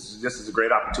lose. This is a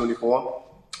great opportunity for him.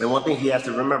 And one thing he has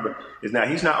to remember is now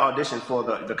he's not auditioned for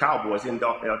the Cowboys. He's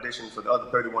auditioned for the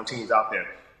other 31 teams out there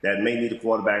that may need a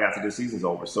quarterback after the season's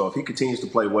over. So if he continues to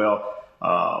play well,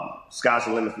 sky's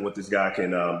the limit for what this guy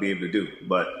can be able to do.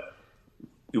 But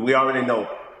we already know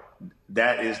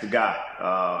that is the guy,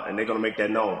 and they're going to make that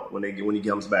known when he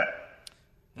comes back.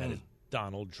 That is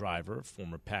Donald Driver,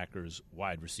 former Packers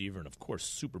wide receiver and, of course,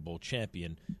 Super Bowl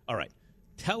champion. All right.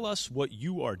 Tell us what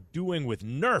you are doing with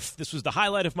Nerf. This was the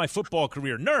highlight of my football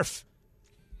career. Nerf.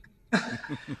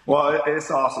 Well, it's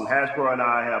awesome. Hasbro and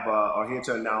I are here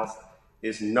to announce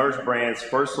it's Nerf brand's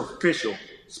first official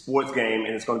sports game,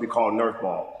 and it's going to be called Nerf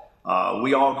Ball.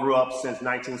 We all grew up since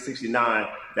 1969.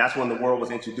 That's when the world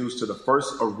was introduced to the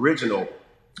first original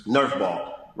Nerf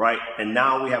ball, right? And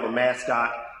now we have a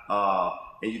mascot,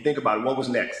 and you think about it, what was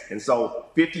next? And so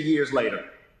 50 years later,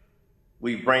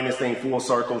 we bring this thing full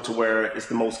circle to where it's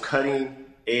the most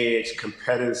cutting-edge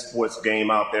competitive sports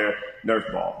game out there,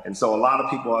 Nerf ball. And so a lot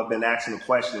of people have been asking the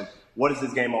question, what is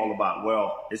this game all about?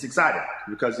 Well, it's exciting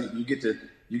because you get the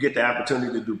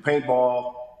opportunity to do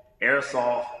paintball,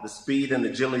 airsoft, the speed and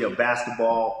agility of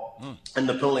basketball, and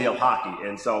the penalty of hockey.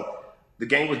 And so the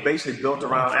game was basically built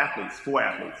around athletes, for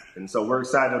athletes. And so we're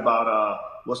excited about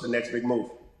what's the next big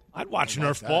move. I'd watch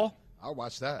Nerf ball. I'll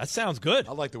watch that. That sounds good.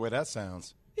 I like the way that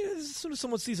sounds. Yeah, as soon as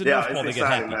someone sees a Nerf ball, they get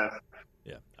happy. Man.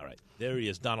 Yeah, all right. There he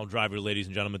is, Donald Driver, ladies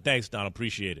and gentlemen. Thanks, Don.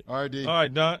 Appreciate it. All right, D. All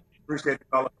right, Don. Appreciate it,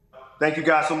 fella. Thank you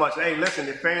guys so much. Hey, listen,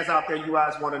 if fans out there, you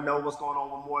guys want to know what's going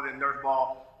on with more than Nerf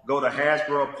ball, go to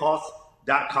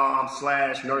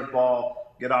HasbroPulse.com/Nerf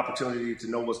ball. Get opportunity to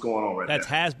know what's going on right now. That's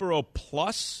Hasbro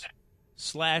Plus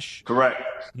 / Correct.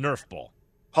 Nerf ball.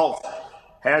 Pulse.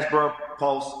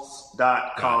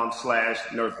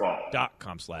 HasbroPulse.com/Nerf ball.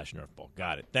 .com/Nerf ball.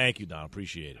 Got it. Thank you, Don.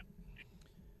 Appreciate it.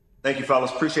 Thank you,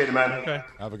 fellas. Appreciate it, man. Okay.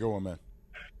 Have a good one, man.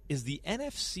 Is the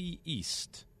NFC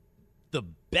East the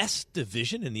best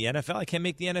division in the NFL? I can't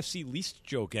make the NFC least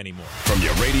joke anymore. From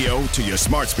your radio to your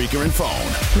smart speaker and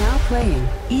phone. Now playing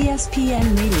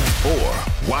ESPN Radio. Or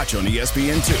watch on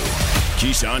ESPN2.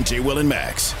 Keyshawn, J. Will, and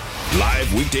Max.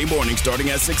 Live weekday morning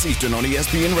starting at 6 Eastern on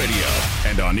ESPN Radio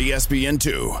and on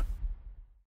ESPN2.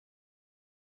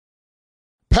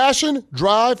 Passion,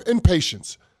 drive, and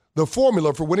patience. The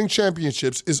formula for winning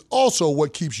championships is also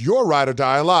what keeps your ride or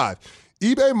die alive.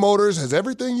 eBay Motors has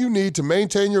everything you need to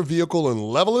maintain your vehicle and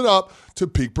level it up to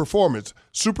peak performance.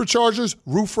 Superchargers,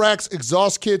 roof racks,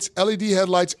 exhaust kits, LED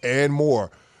headlights, and more.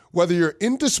 Whether you're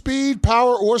into speed,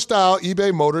 power, or style,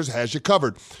 eBay Motors has you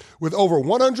covered. With over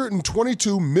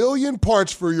 122 million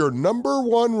parts for your number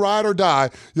one ride or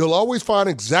die, you'll always find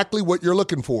exactly what you're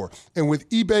looking for. And with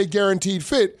eBay Guaranteed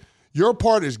Fit, your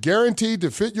part is guaranteed to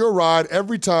fit your ride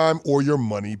every time or your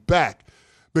money back.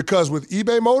 Because with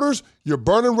eBay Motors, you're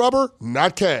burning rubber,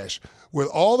 not cash. With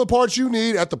all the parts you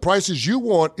need at the prices you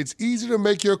want, it's easy to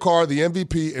make your car the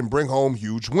MVP and bring home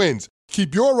huge wins.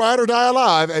 Keep your ride or die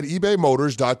alive at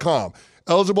ebaymotors.com.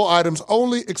 Eligible items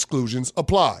only. Exclusions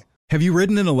apply. Have you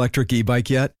ridden an electric e-bike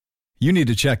yet? You need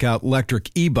to check out Electric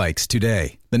E-Bikes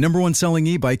today, the #1 selling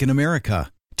e-bike in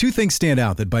America. Two things stand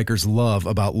out that bikers love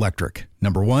about Electric.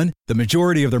 Number one, the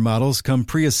majority of their models come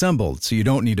pre-assembled, so you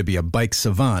don't need to be a bike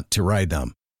savant to ride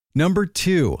them. Number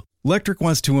two, Electric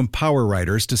wants to empower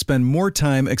riders to spend more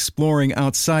time exploring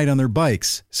outside on their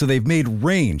bikes, so they've made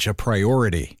range a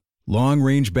priority.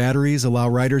 Long-range batteries allow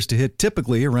riders to hit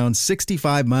typically around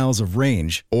 65 miles of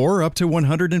range or up to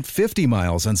 150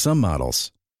 miles on some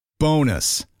models.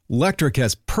 Bonus, Electric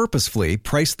has purposefully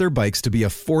priced their bikes to be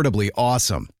affordably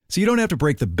awesome, so you don't have to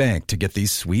break the bank to get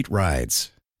these sweet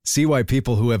rides. See why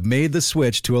people who have made the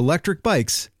switch to electric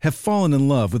bikes have fallen in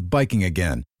love with biking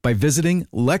again by visiting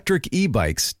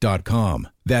lectricebikes.com.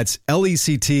 That's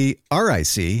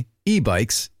LECTRIC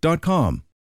ebikes.com.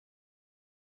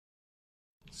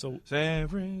 So San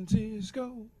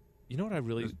Francisco. You know what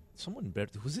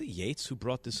was it Yates who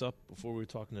brought this up before we were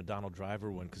talking to Donald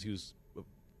Driver because he was,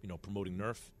 promoting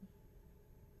Nerf?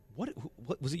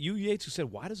 What was it you, Yates, who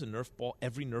said, why does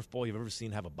every Nerf ball you've ever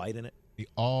seen have a bite in it? They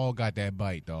all got that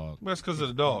bite, dog. That's because of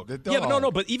the dog. Yeah,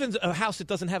 but but even a house that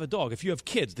doesn't have a dog, if you have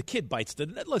kids, the kid bites.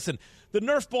 Listen, the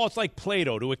Nerf ball, it's like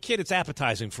Play-Doh. To a kid, it's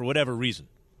appetizing for whatever reason,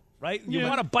 right? You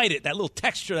want to bite it, that little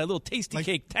texture, that little tasty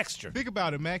cake texture. Think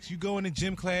about it, Max. You go into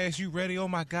gym class, you ready, oh,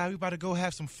 my God, we about to go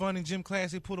have some fun in gym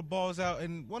class. They pull the balls out,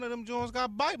 and one of them joints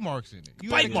got bite marks in it.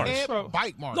 Bite marks.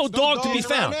 Bite marks. No dog to be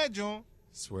found. That joint.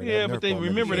 Yeah, but they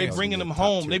bringing them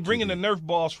home. They bringing the Nerf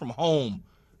balls from home.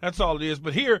 That's all it is.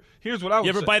 But here's what I would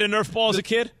say. You ever bite a Nerf ball as a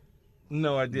kid?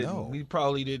 No, I didn't. No. We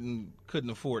probably couldn't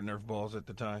afford Nerf balls at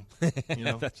the time.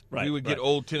 That's right. We would get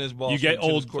old tennis balls. You get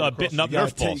old bitten up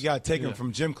Nerf balls. You got to take them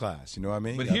from gym class. You know what I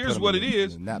mean? But here's what it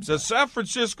is. The San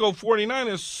Francisco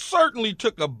 49ers certainly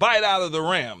took a bite out of the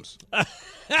Rams.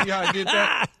 See how I did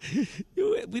that?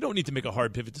 We don't need to make a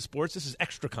hard pivot to sports. This is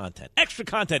extra content. Extra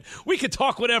content. We can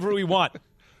talk whatever we want.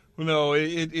 No,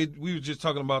 we were just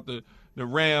talking about the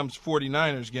Rams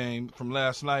 49ers game from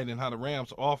last night and how the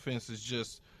Rams offense is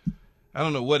just, I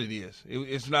don't know what it is.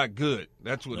 It's not good.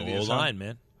 That's what it is. No O-line,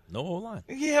 man. No O-line.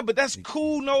 Yeah, but that's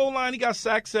cool. No O-line. He got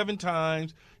sacked 7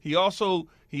 times. He also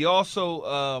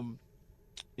got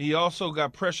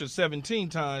pressured 17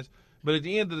 times. But at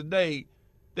the end of the day,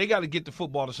 they got to get the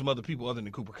football to some other people other than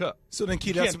Cooper Kupp. So then,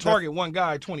 you can't target one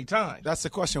guy 20 times. That's the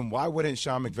question. Why wouldn't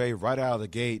Sean McVay right out of the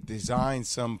gate design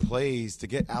some plays to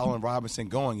get Allen Robinson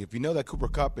going? If you know that Cooper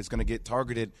Kupp is going to get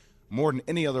targeted more than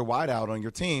any other wideout on your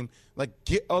team,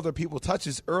 get other people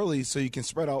touches early so you can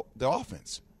spread out the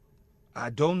offense. I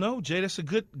don't know, Jay. That's a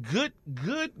good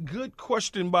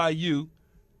question by you,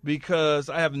 because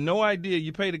I have no idea.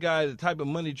 You paid a guy the type of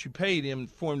money that you paid him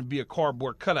for him to be a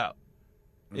cardboard cutout.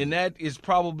 And that is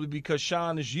probably because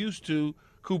Sean is used to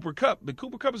Cooper Kupp. But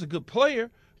Cooper Kupp is a good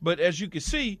player. But as you can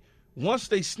see, once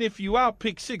they sniff you out,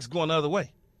 pick 6 going the other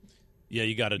way. Yeah,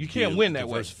 you got to. You can't win that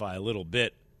way. Diversify a little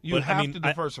bit. You have to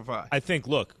diversify. I think.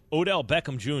 Look, Odell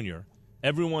Beckham Jr.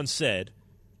 Everyone said,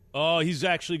 "Oh, he's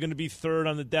actually going to be 3rd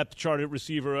on the depth chart at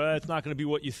receiver. It's not going to be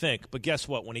what you think." But guess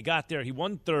what? When he got there, he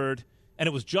won 3rd. And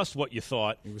it was just what you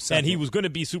thought. And he was going to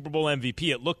be Super Bowl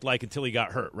MVP, it looked like, until he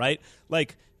got hurt, right?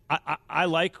 I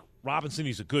like Robinson.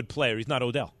 He's a good player. He's not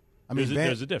Odell. I mean,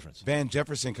 there's a difference. Van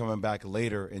Jefferson coming back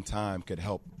later in time could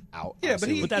help out. Yeah, but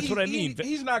that's what I mean.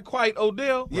 He's not quite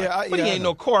Odell. Yeah, but he ain't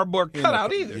no cardboard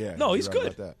cutout either. Yeah, no, he's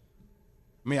good. I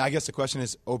mean, I guess the question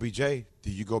is, OBJ,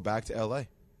 do you go back to L.A.?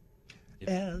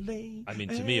 I mean,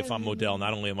 to me, if I'm Odell,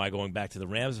 not only am I going back to the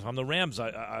Rams, if I'm the Rams,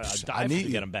 I need to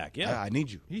get him back. Yeah, I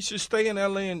need you. He should stay in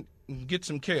L.A. and get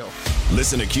some kale.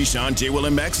 Listen to Keyshawn, J. Will,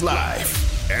 and Max live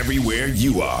everywhere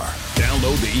you are.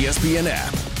 Download the ESPN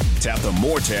app. Tap the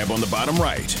More tab on the bottom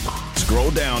right.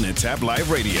 Scroll down and tap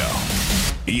Live Radio.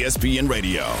 ESPN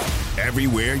Radio,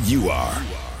 everywhere you are.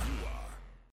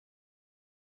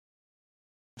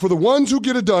 For the ones who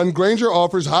get it done, Grainger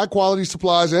offers high-quality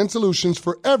supplies and solutions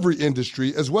for every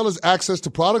industry, as well as access to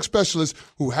product specialists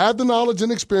who have the knowledge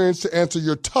and experience to answer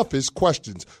your toughest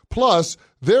questions. Plus,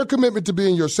 their commitment to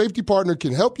being your safety partner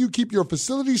can help you keep your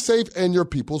facility safe and your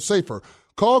people safer.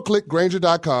 Call, click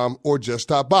Grainger.com, or just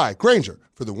stop by. Grainger,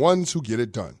 for the ones who get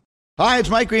it done. Hi, it's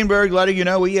Mike Greenberg letting you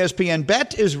know ESPN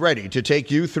Bet is ready to take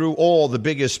you through all the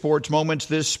biggest sports moments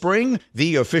this spring.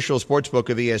 The official sportsbook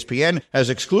of ESPN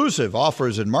has exclusive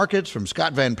offers and markets from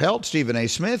Scott Van Pelt, Stephen A.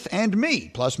 Smith, and me,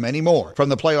 plus many more. From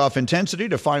the playoff intensity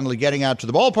to finally getting out to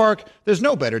the ballpark, there's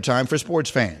no better time for sports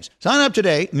fans. Sign up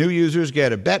today. New users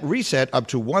get a bet reset up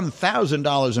to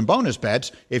 $1,000 in bonus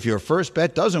bets if your first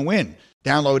bet doesn't win.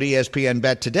 Download ESPN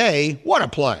Bet today. What a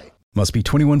play. Must be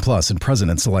 21 plus and present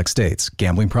in select states.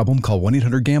 Gambling problem? Call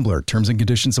 1-800-GAMBLER. Terms and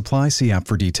conditions apply. See app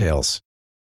for details.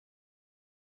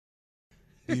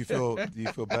 Do you feel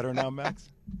better now,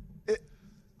 Max?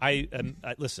 I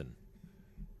listen.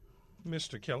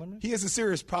 Mr. Kellerman? He has a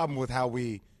serious problem with how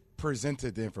we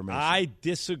presented the information. I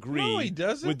disagree. No, he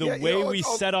doesn't. With the way we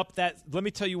set up that. Let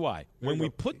me tell you why. When we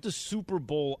put the Super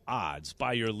Bowl odds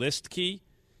by your list, Key,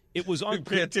 it was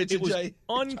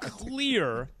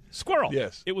unclear. Squirrel.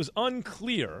 Yes. It was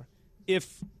unclear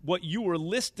if what you were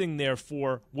listing there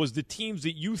for was the teams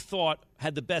that you thought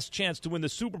had the best chance to win the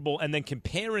Super Bowl and then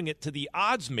comparing it to the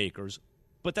odds makers.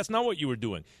 But that's not what you were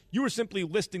doing. You were simply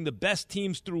listing the best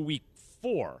teams through week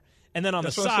 4. And then on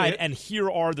the side, and here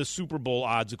are the Super Bowl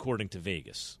odds according to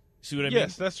Vegas. See what I mean?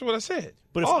 Yes, that's what I said.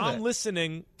 But if All I'm that.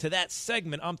 listening to that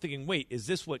segment, I'm thinking, wait, is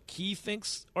this what Key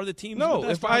thinks are the teams? No, with the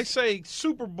best if I odds? say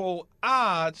Super Bowl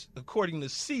odds, according to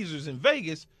Caesars in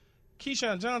Vegas,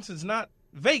 Keyshawn Johnson's not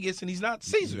Vegas and he's not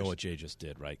Caesars. You know what Jay just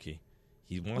did, right, Key?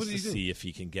 He wants to see if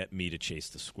he can get me to chase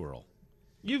the squirrel.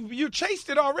 You chased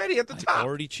it already at the top. I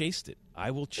already chased it.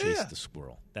 I will chase the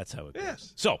squirrel. That's how it goes.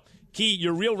 Yes. So, Key,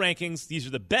 your real rankings, these are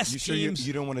the best You sure teams.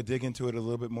 you don't want to dig into it a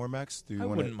little bit more, Max? Do you I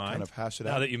want wouldn't to mind. kind of hash it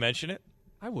out? Now that you mention it,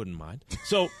 I wouldn't mind.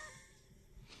 So,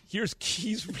 here's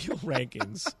Key's real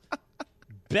rankings.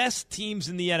 Best teams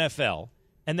in the NFL.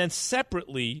 And then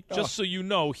separately, just so you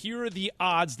know, here are the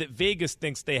odds that Vegas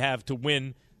thinks they have to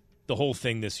win the whole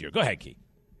thing this year. Go ahead, Key.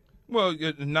 Well,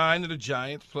 9 of the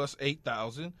Giants plus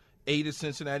 8,000. 8 of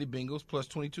Cincinnati Bengals plus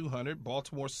 2,200.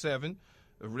 Baltimore 7.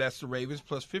 That's the Ravens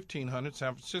plus 1,500.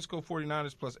 San Francisco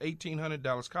 49ers plus 1,800.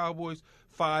 Dallas Cowboys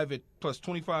 5 at plus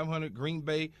 2,500. Green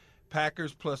Bay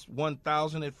Packers plus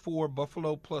 1,000 at 4.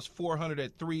 Buffalo plus 400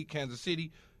 at 3. Kansas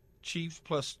City Chiefs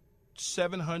plus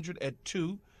 700 at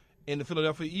 2. And the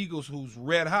Philadelphia Eagles, who's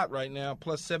red hot right now,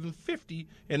 plus 750.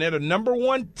 And they're the number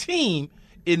one team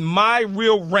in my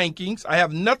real rankings. I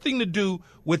have nothing to do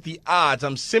with the odds.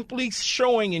 I'm simply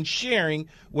showing and sharing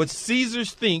what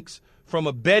Caesars thinks from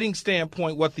a betting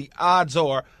standpoint, what the odds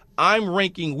are. I'm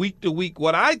ranking week to week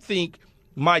what I think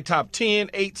my top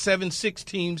 10, 8, 7, 6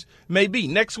 teams may be.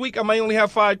 Next week, I may only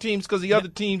have 5 teams because the other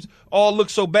teams all look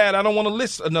so bad. I don't want to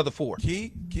list another 4.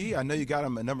 Key, I know you got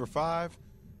them at number 5,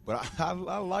 but I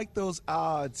like those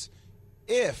odds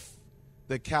if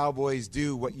the Cowboys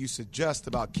do what you suggest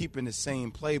about keeping the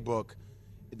same playbook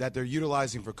that they're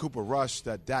utilizing for Cooper Rush,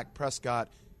 that Dak Prescott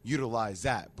utilized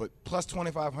that. But plus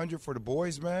 2,500 for the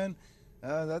boys, man,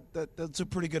 that's a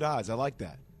pretty good odds. I like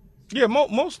that. Yeah,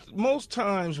 most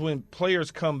times when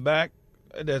players come back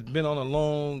that's been on a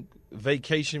long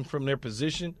vacation from their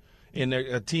position and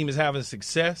their team is having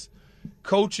success,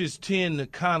 coaches tend to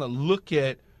kind of look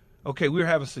at, okay, we're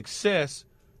having success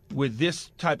with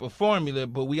this type of formula,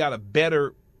 but we got a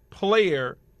better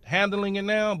player handling it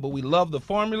now, but we love the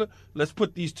formula. Let's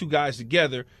put these two guys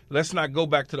together. Let's not go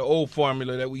back to the old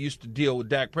formula that we used to deal with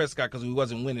Dak Prescott because we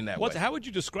wasn't winning that way. How would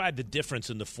you describe the difference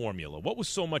in the formula? What was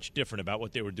so much different about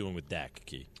what they were doing with Dak,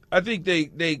 Key? I think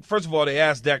they first of all, they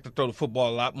asked Dak to throw the football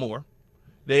a lot more.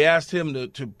 They asked him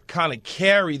to kind of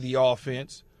carry the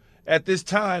offense. At this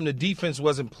time, the defense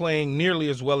wasn't playing nearly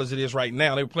as well as it is right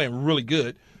now. They were playing really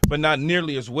good, but not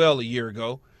nearly as well a year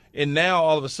ago. And now,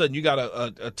 all of a sudden, you got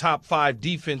a top 5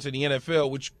 defense in the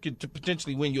NFL, which could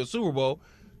potentially win you a Super Bowl.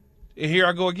 And here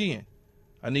I go again.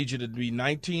 I need you to be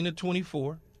 19 to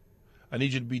 24. I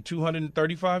need you to be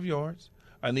 235 yards.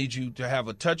 I need you to have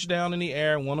a touchdown in the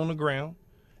air and 1 on the ground.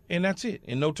 And that's it.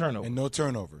 And no turnovers. And no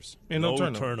turnovers. And no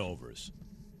turnovers.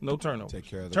 No turnovers. Take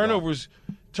care of the turnovers.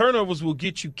 Turnovers will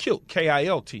get you killed.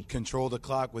 KILT. Control the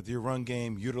clock with your run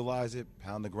game. Utilize it.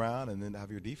 Pound the ground, and then have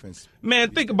your defense.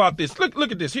 Man, think about this.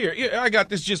 Look at this here. I got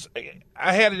this.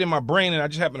 I had it in my brain, and I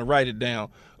just happened to write it down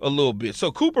a little bit.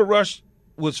 So Cooper Rush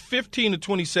was 15 to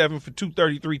 27 for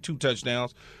 233, 2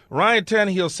 touchdowns. Ryan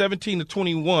Tannehill 17 to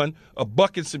 21, a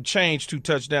buck and some change, 2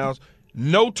 touchdowns,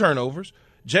 no turnovers.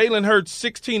 Jalen Hurts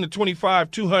 16 to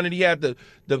 25, 200. He had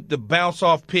the bounce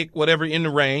off pick, whatever, in the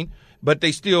rain, but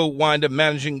they still wind up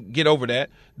managing to get over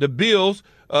that. The Bills,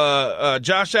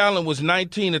 Josh Allen was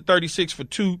 19 to 36 for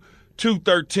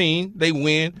 213. They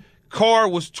win. Carr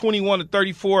was 21 to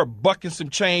 34, a buck and some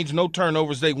change, no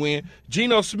turnovers. They win.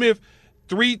 Geno Smith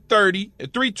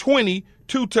 320,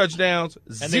 2 touchdowns,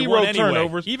 And 0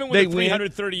 turnovers. Even with the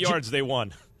 330 yards, they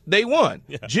won. They won.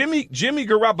 Yeah. Jimmy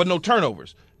Garoppolo, no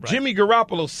turnovers. Right. Jimmy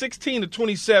Garoppolo, 16 to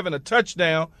 27, a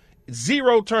touchdown,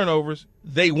 0 turnovers.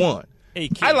 They won. Hey,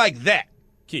 Keith, I like that.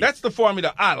 Keith, that's the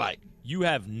formula I like. You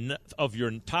have of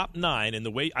your top 9, and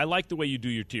the way I like the way you do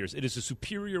your tiers. It is a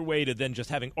superior way to then just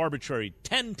having arbitrary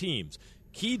 10 teams.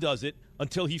 Key does it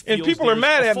until he feels. And people are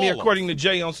mad at me, fall-off. according to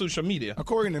Jay on social media.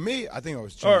 According to me, I think it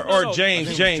was James. No,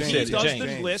 James. James said it. He does James.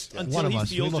 the list until he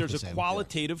feels there's a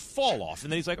qualitative fall off,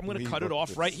 and then he's like, "I'm going to cut it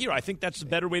off right here." I think that's the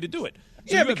better way to do it.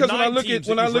 So yeah, because when I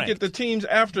look at the teams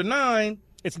after 9,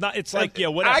 it's not. It's like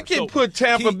whatever. I can put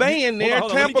Tampa Bay in there.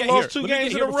 Tampa lost 2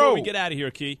 games in a row. Before we get out of here,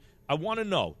 Key, I want to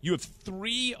know. You have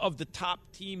 3 of the top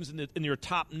teams in your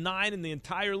top 9 in the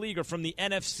entire league are from the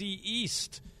NFC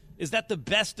East. Is that the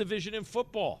best division in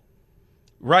football?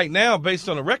 Right now, based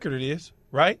on the record, it is,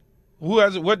 right?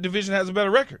 What division has a better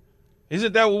record?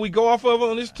 Isn't that what we go off of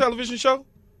on this television show?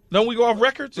 Don't we go off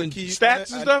records and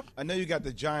stats and stuff? I know you got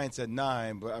the Giants at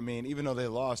 9, but, I mean, even though they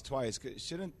lost twice,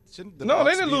 shouldn't the No, Bucs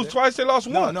they didn't be lose there? twice. They lost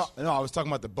once. No, I was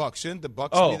talking about the Bucs. Shouldn't the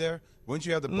Bucs be there? Wouldn't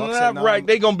you have the Bucks Not right.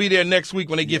 They're going to be there next week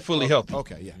when they get fully healthy.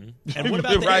 Okay, yeah. And what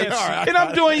about the right? AFC? And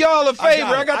I'm doing y'all a favor.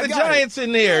 I got the Giants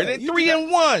in there. Yeah, They're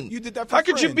 3-1. You did that for How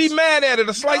could you be friends. mad at it?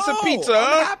 A slice of pizza, I'm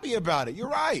huh? happy about it. You're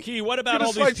right. Key, what about Get a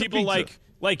all slice these of people pizza.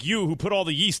 like you who put all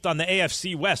the yeast on the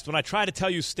AFC West? When I try to tell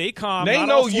you, stay calm. They not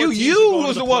know all four you. teams are You going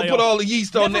was to the one playoffs. put all the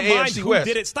yeast on Never the mind AFC who West.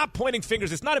 did it. Stop pointing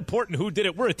fingers. It's not important who did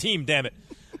it. We're a team, damn it.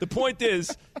 The point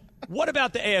is, what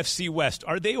about the AFC West?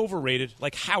 Are they overrated?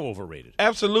 Like, how overrated?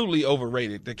 Absolutely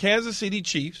overrated. The Kansas City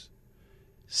Chiefs,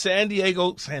 San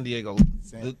Diego,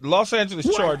 the Los Angeles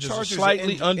Chargers are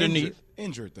slightly underneath.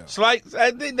 Injured though.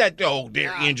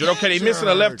 They're injured. Okay, they're missing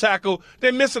a left tackle.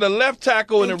 They're missing a left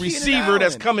tackle and a receiver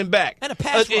that's coming back. And a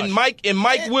pass rush. And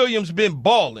Mike Williams been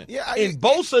balling. Yeah, and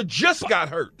Bosa just got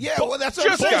hurt. Yeah, well, that's what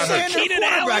I'm Just got saying. hurt. Their Keenan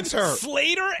Allen, quarterback's hurt.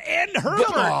 Slater, and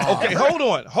Herbert. Okay, hold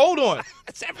on.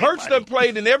 Hurts done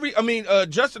played in every.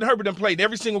 Justin Herbert done played in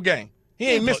every single game. He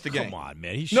ain't missed a game. Come on,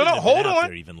 man. He No, shouldn't have hold been out on.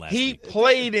 there even last He week.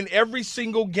 played in every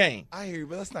single game. I hear you,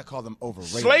 but let's not call them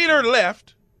overrated. Slater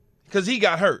left because he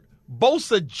got hurt.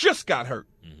 Bosa just got hurt.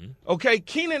 Okay,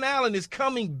 Keenan Allen is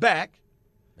coming back.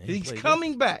 He's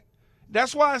coming back.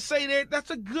 That's why I say that's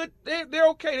a good. They're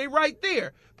okay. They're right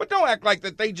there. But don't act like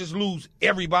that they just lose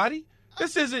everybody.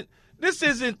 This isn't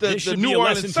the New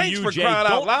Orleans Saints for crying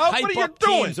out loud. What are you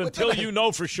doing? Until you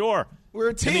know for sure. We're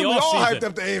a team. We all hyped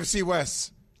up the AFC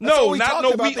West. No, not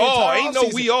no we all. Ain't no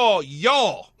we all.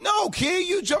 Y'all. No, kid,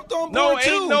 you jumped on board No, too.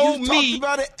 ain't no you me. Talked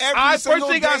about it every First single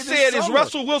thing day I this said is summer.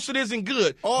 Russell Wilson isn't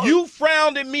good. You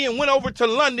frowned at me and went over to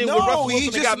London with Russell he Wilson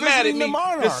and just got mad at visiting me the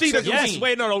Monarchs. to see the Yes, team.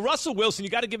 wait, no. Russell Wilson, you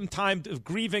got to give him time.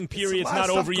 Grieving period's lot of not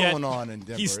stuff over yet. going on in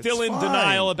Denver. He's still It's in fine.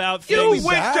 denial about You things.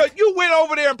 went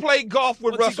over there and played golf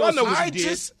with Once he Russell. I goes- know what I you did.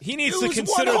 just- He needs It to was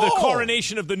consider one the hole.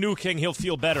 coronation of the new king. He'll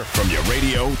feel better. From your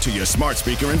radio to your smart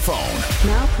speaker and phone,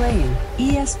 Now playing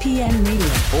ESPN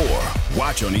Radio. or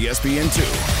watch on ESPN2.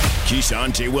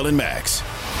 Keyshawn, J. Will, and Max.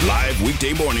 Live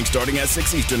weekday morning starting at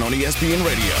 6 Eastern on ESPN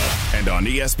Radio and on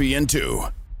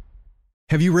ESPN2.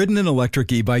 Have you ridden an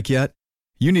electric e-bike yet?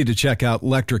 You need to check out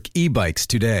Electric E-Bikes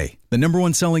today, the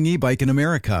 #1 selling e-bike in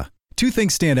America. Two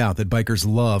things stand out that bikers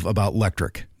love about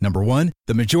Electric. Number one,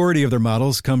 the majority of their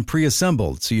models come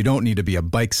pre-assembled, so you don't need to be a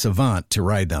bike savant to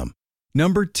ride them.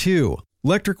 Number two,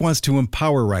 Electric wants to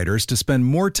empower riders to spend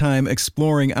more time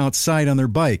exploring outside on their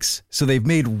bikes, so they've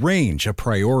made range a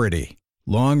priority.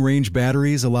 Long-range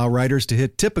batteries allow riders to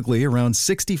hit typically around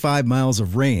 65 miles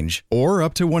of range, or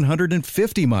up to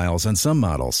 150 miles on some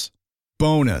models.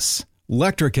 Bonus,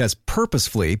 Electric has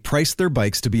purposefully priced their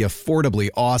bikes to be affordably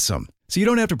awesome, so you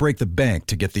don't have to break the bank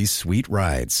to get these sweet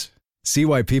rides. See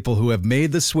why people who have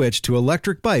made the switch to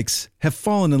electric bikes have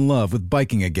fallen in love with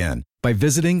biking again by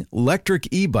visiting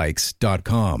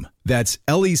electricebikes.com. That's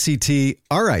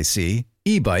LECTRIC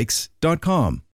ebikes.com.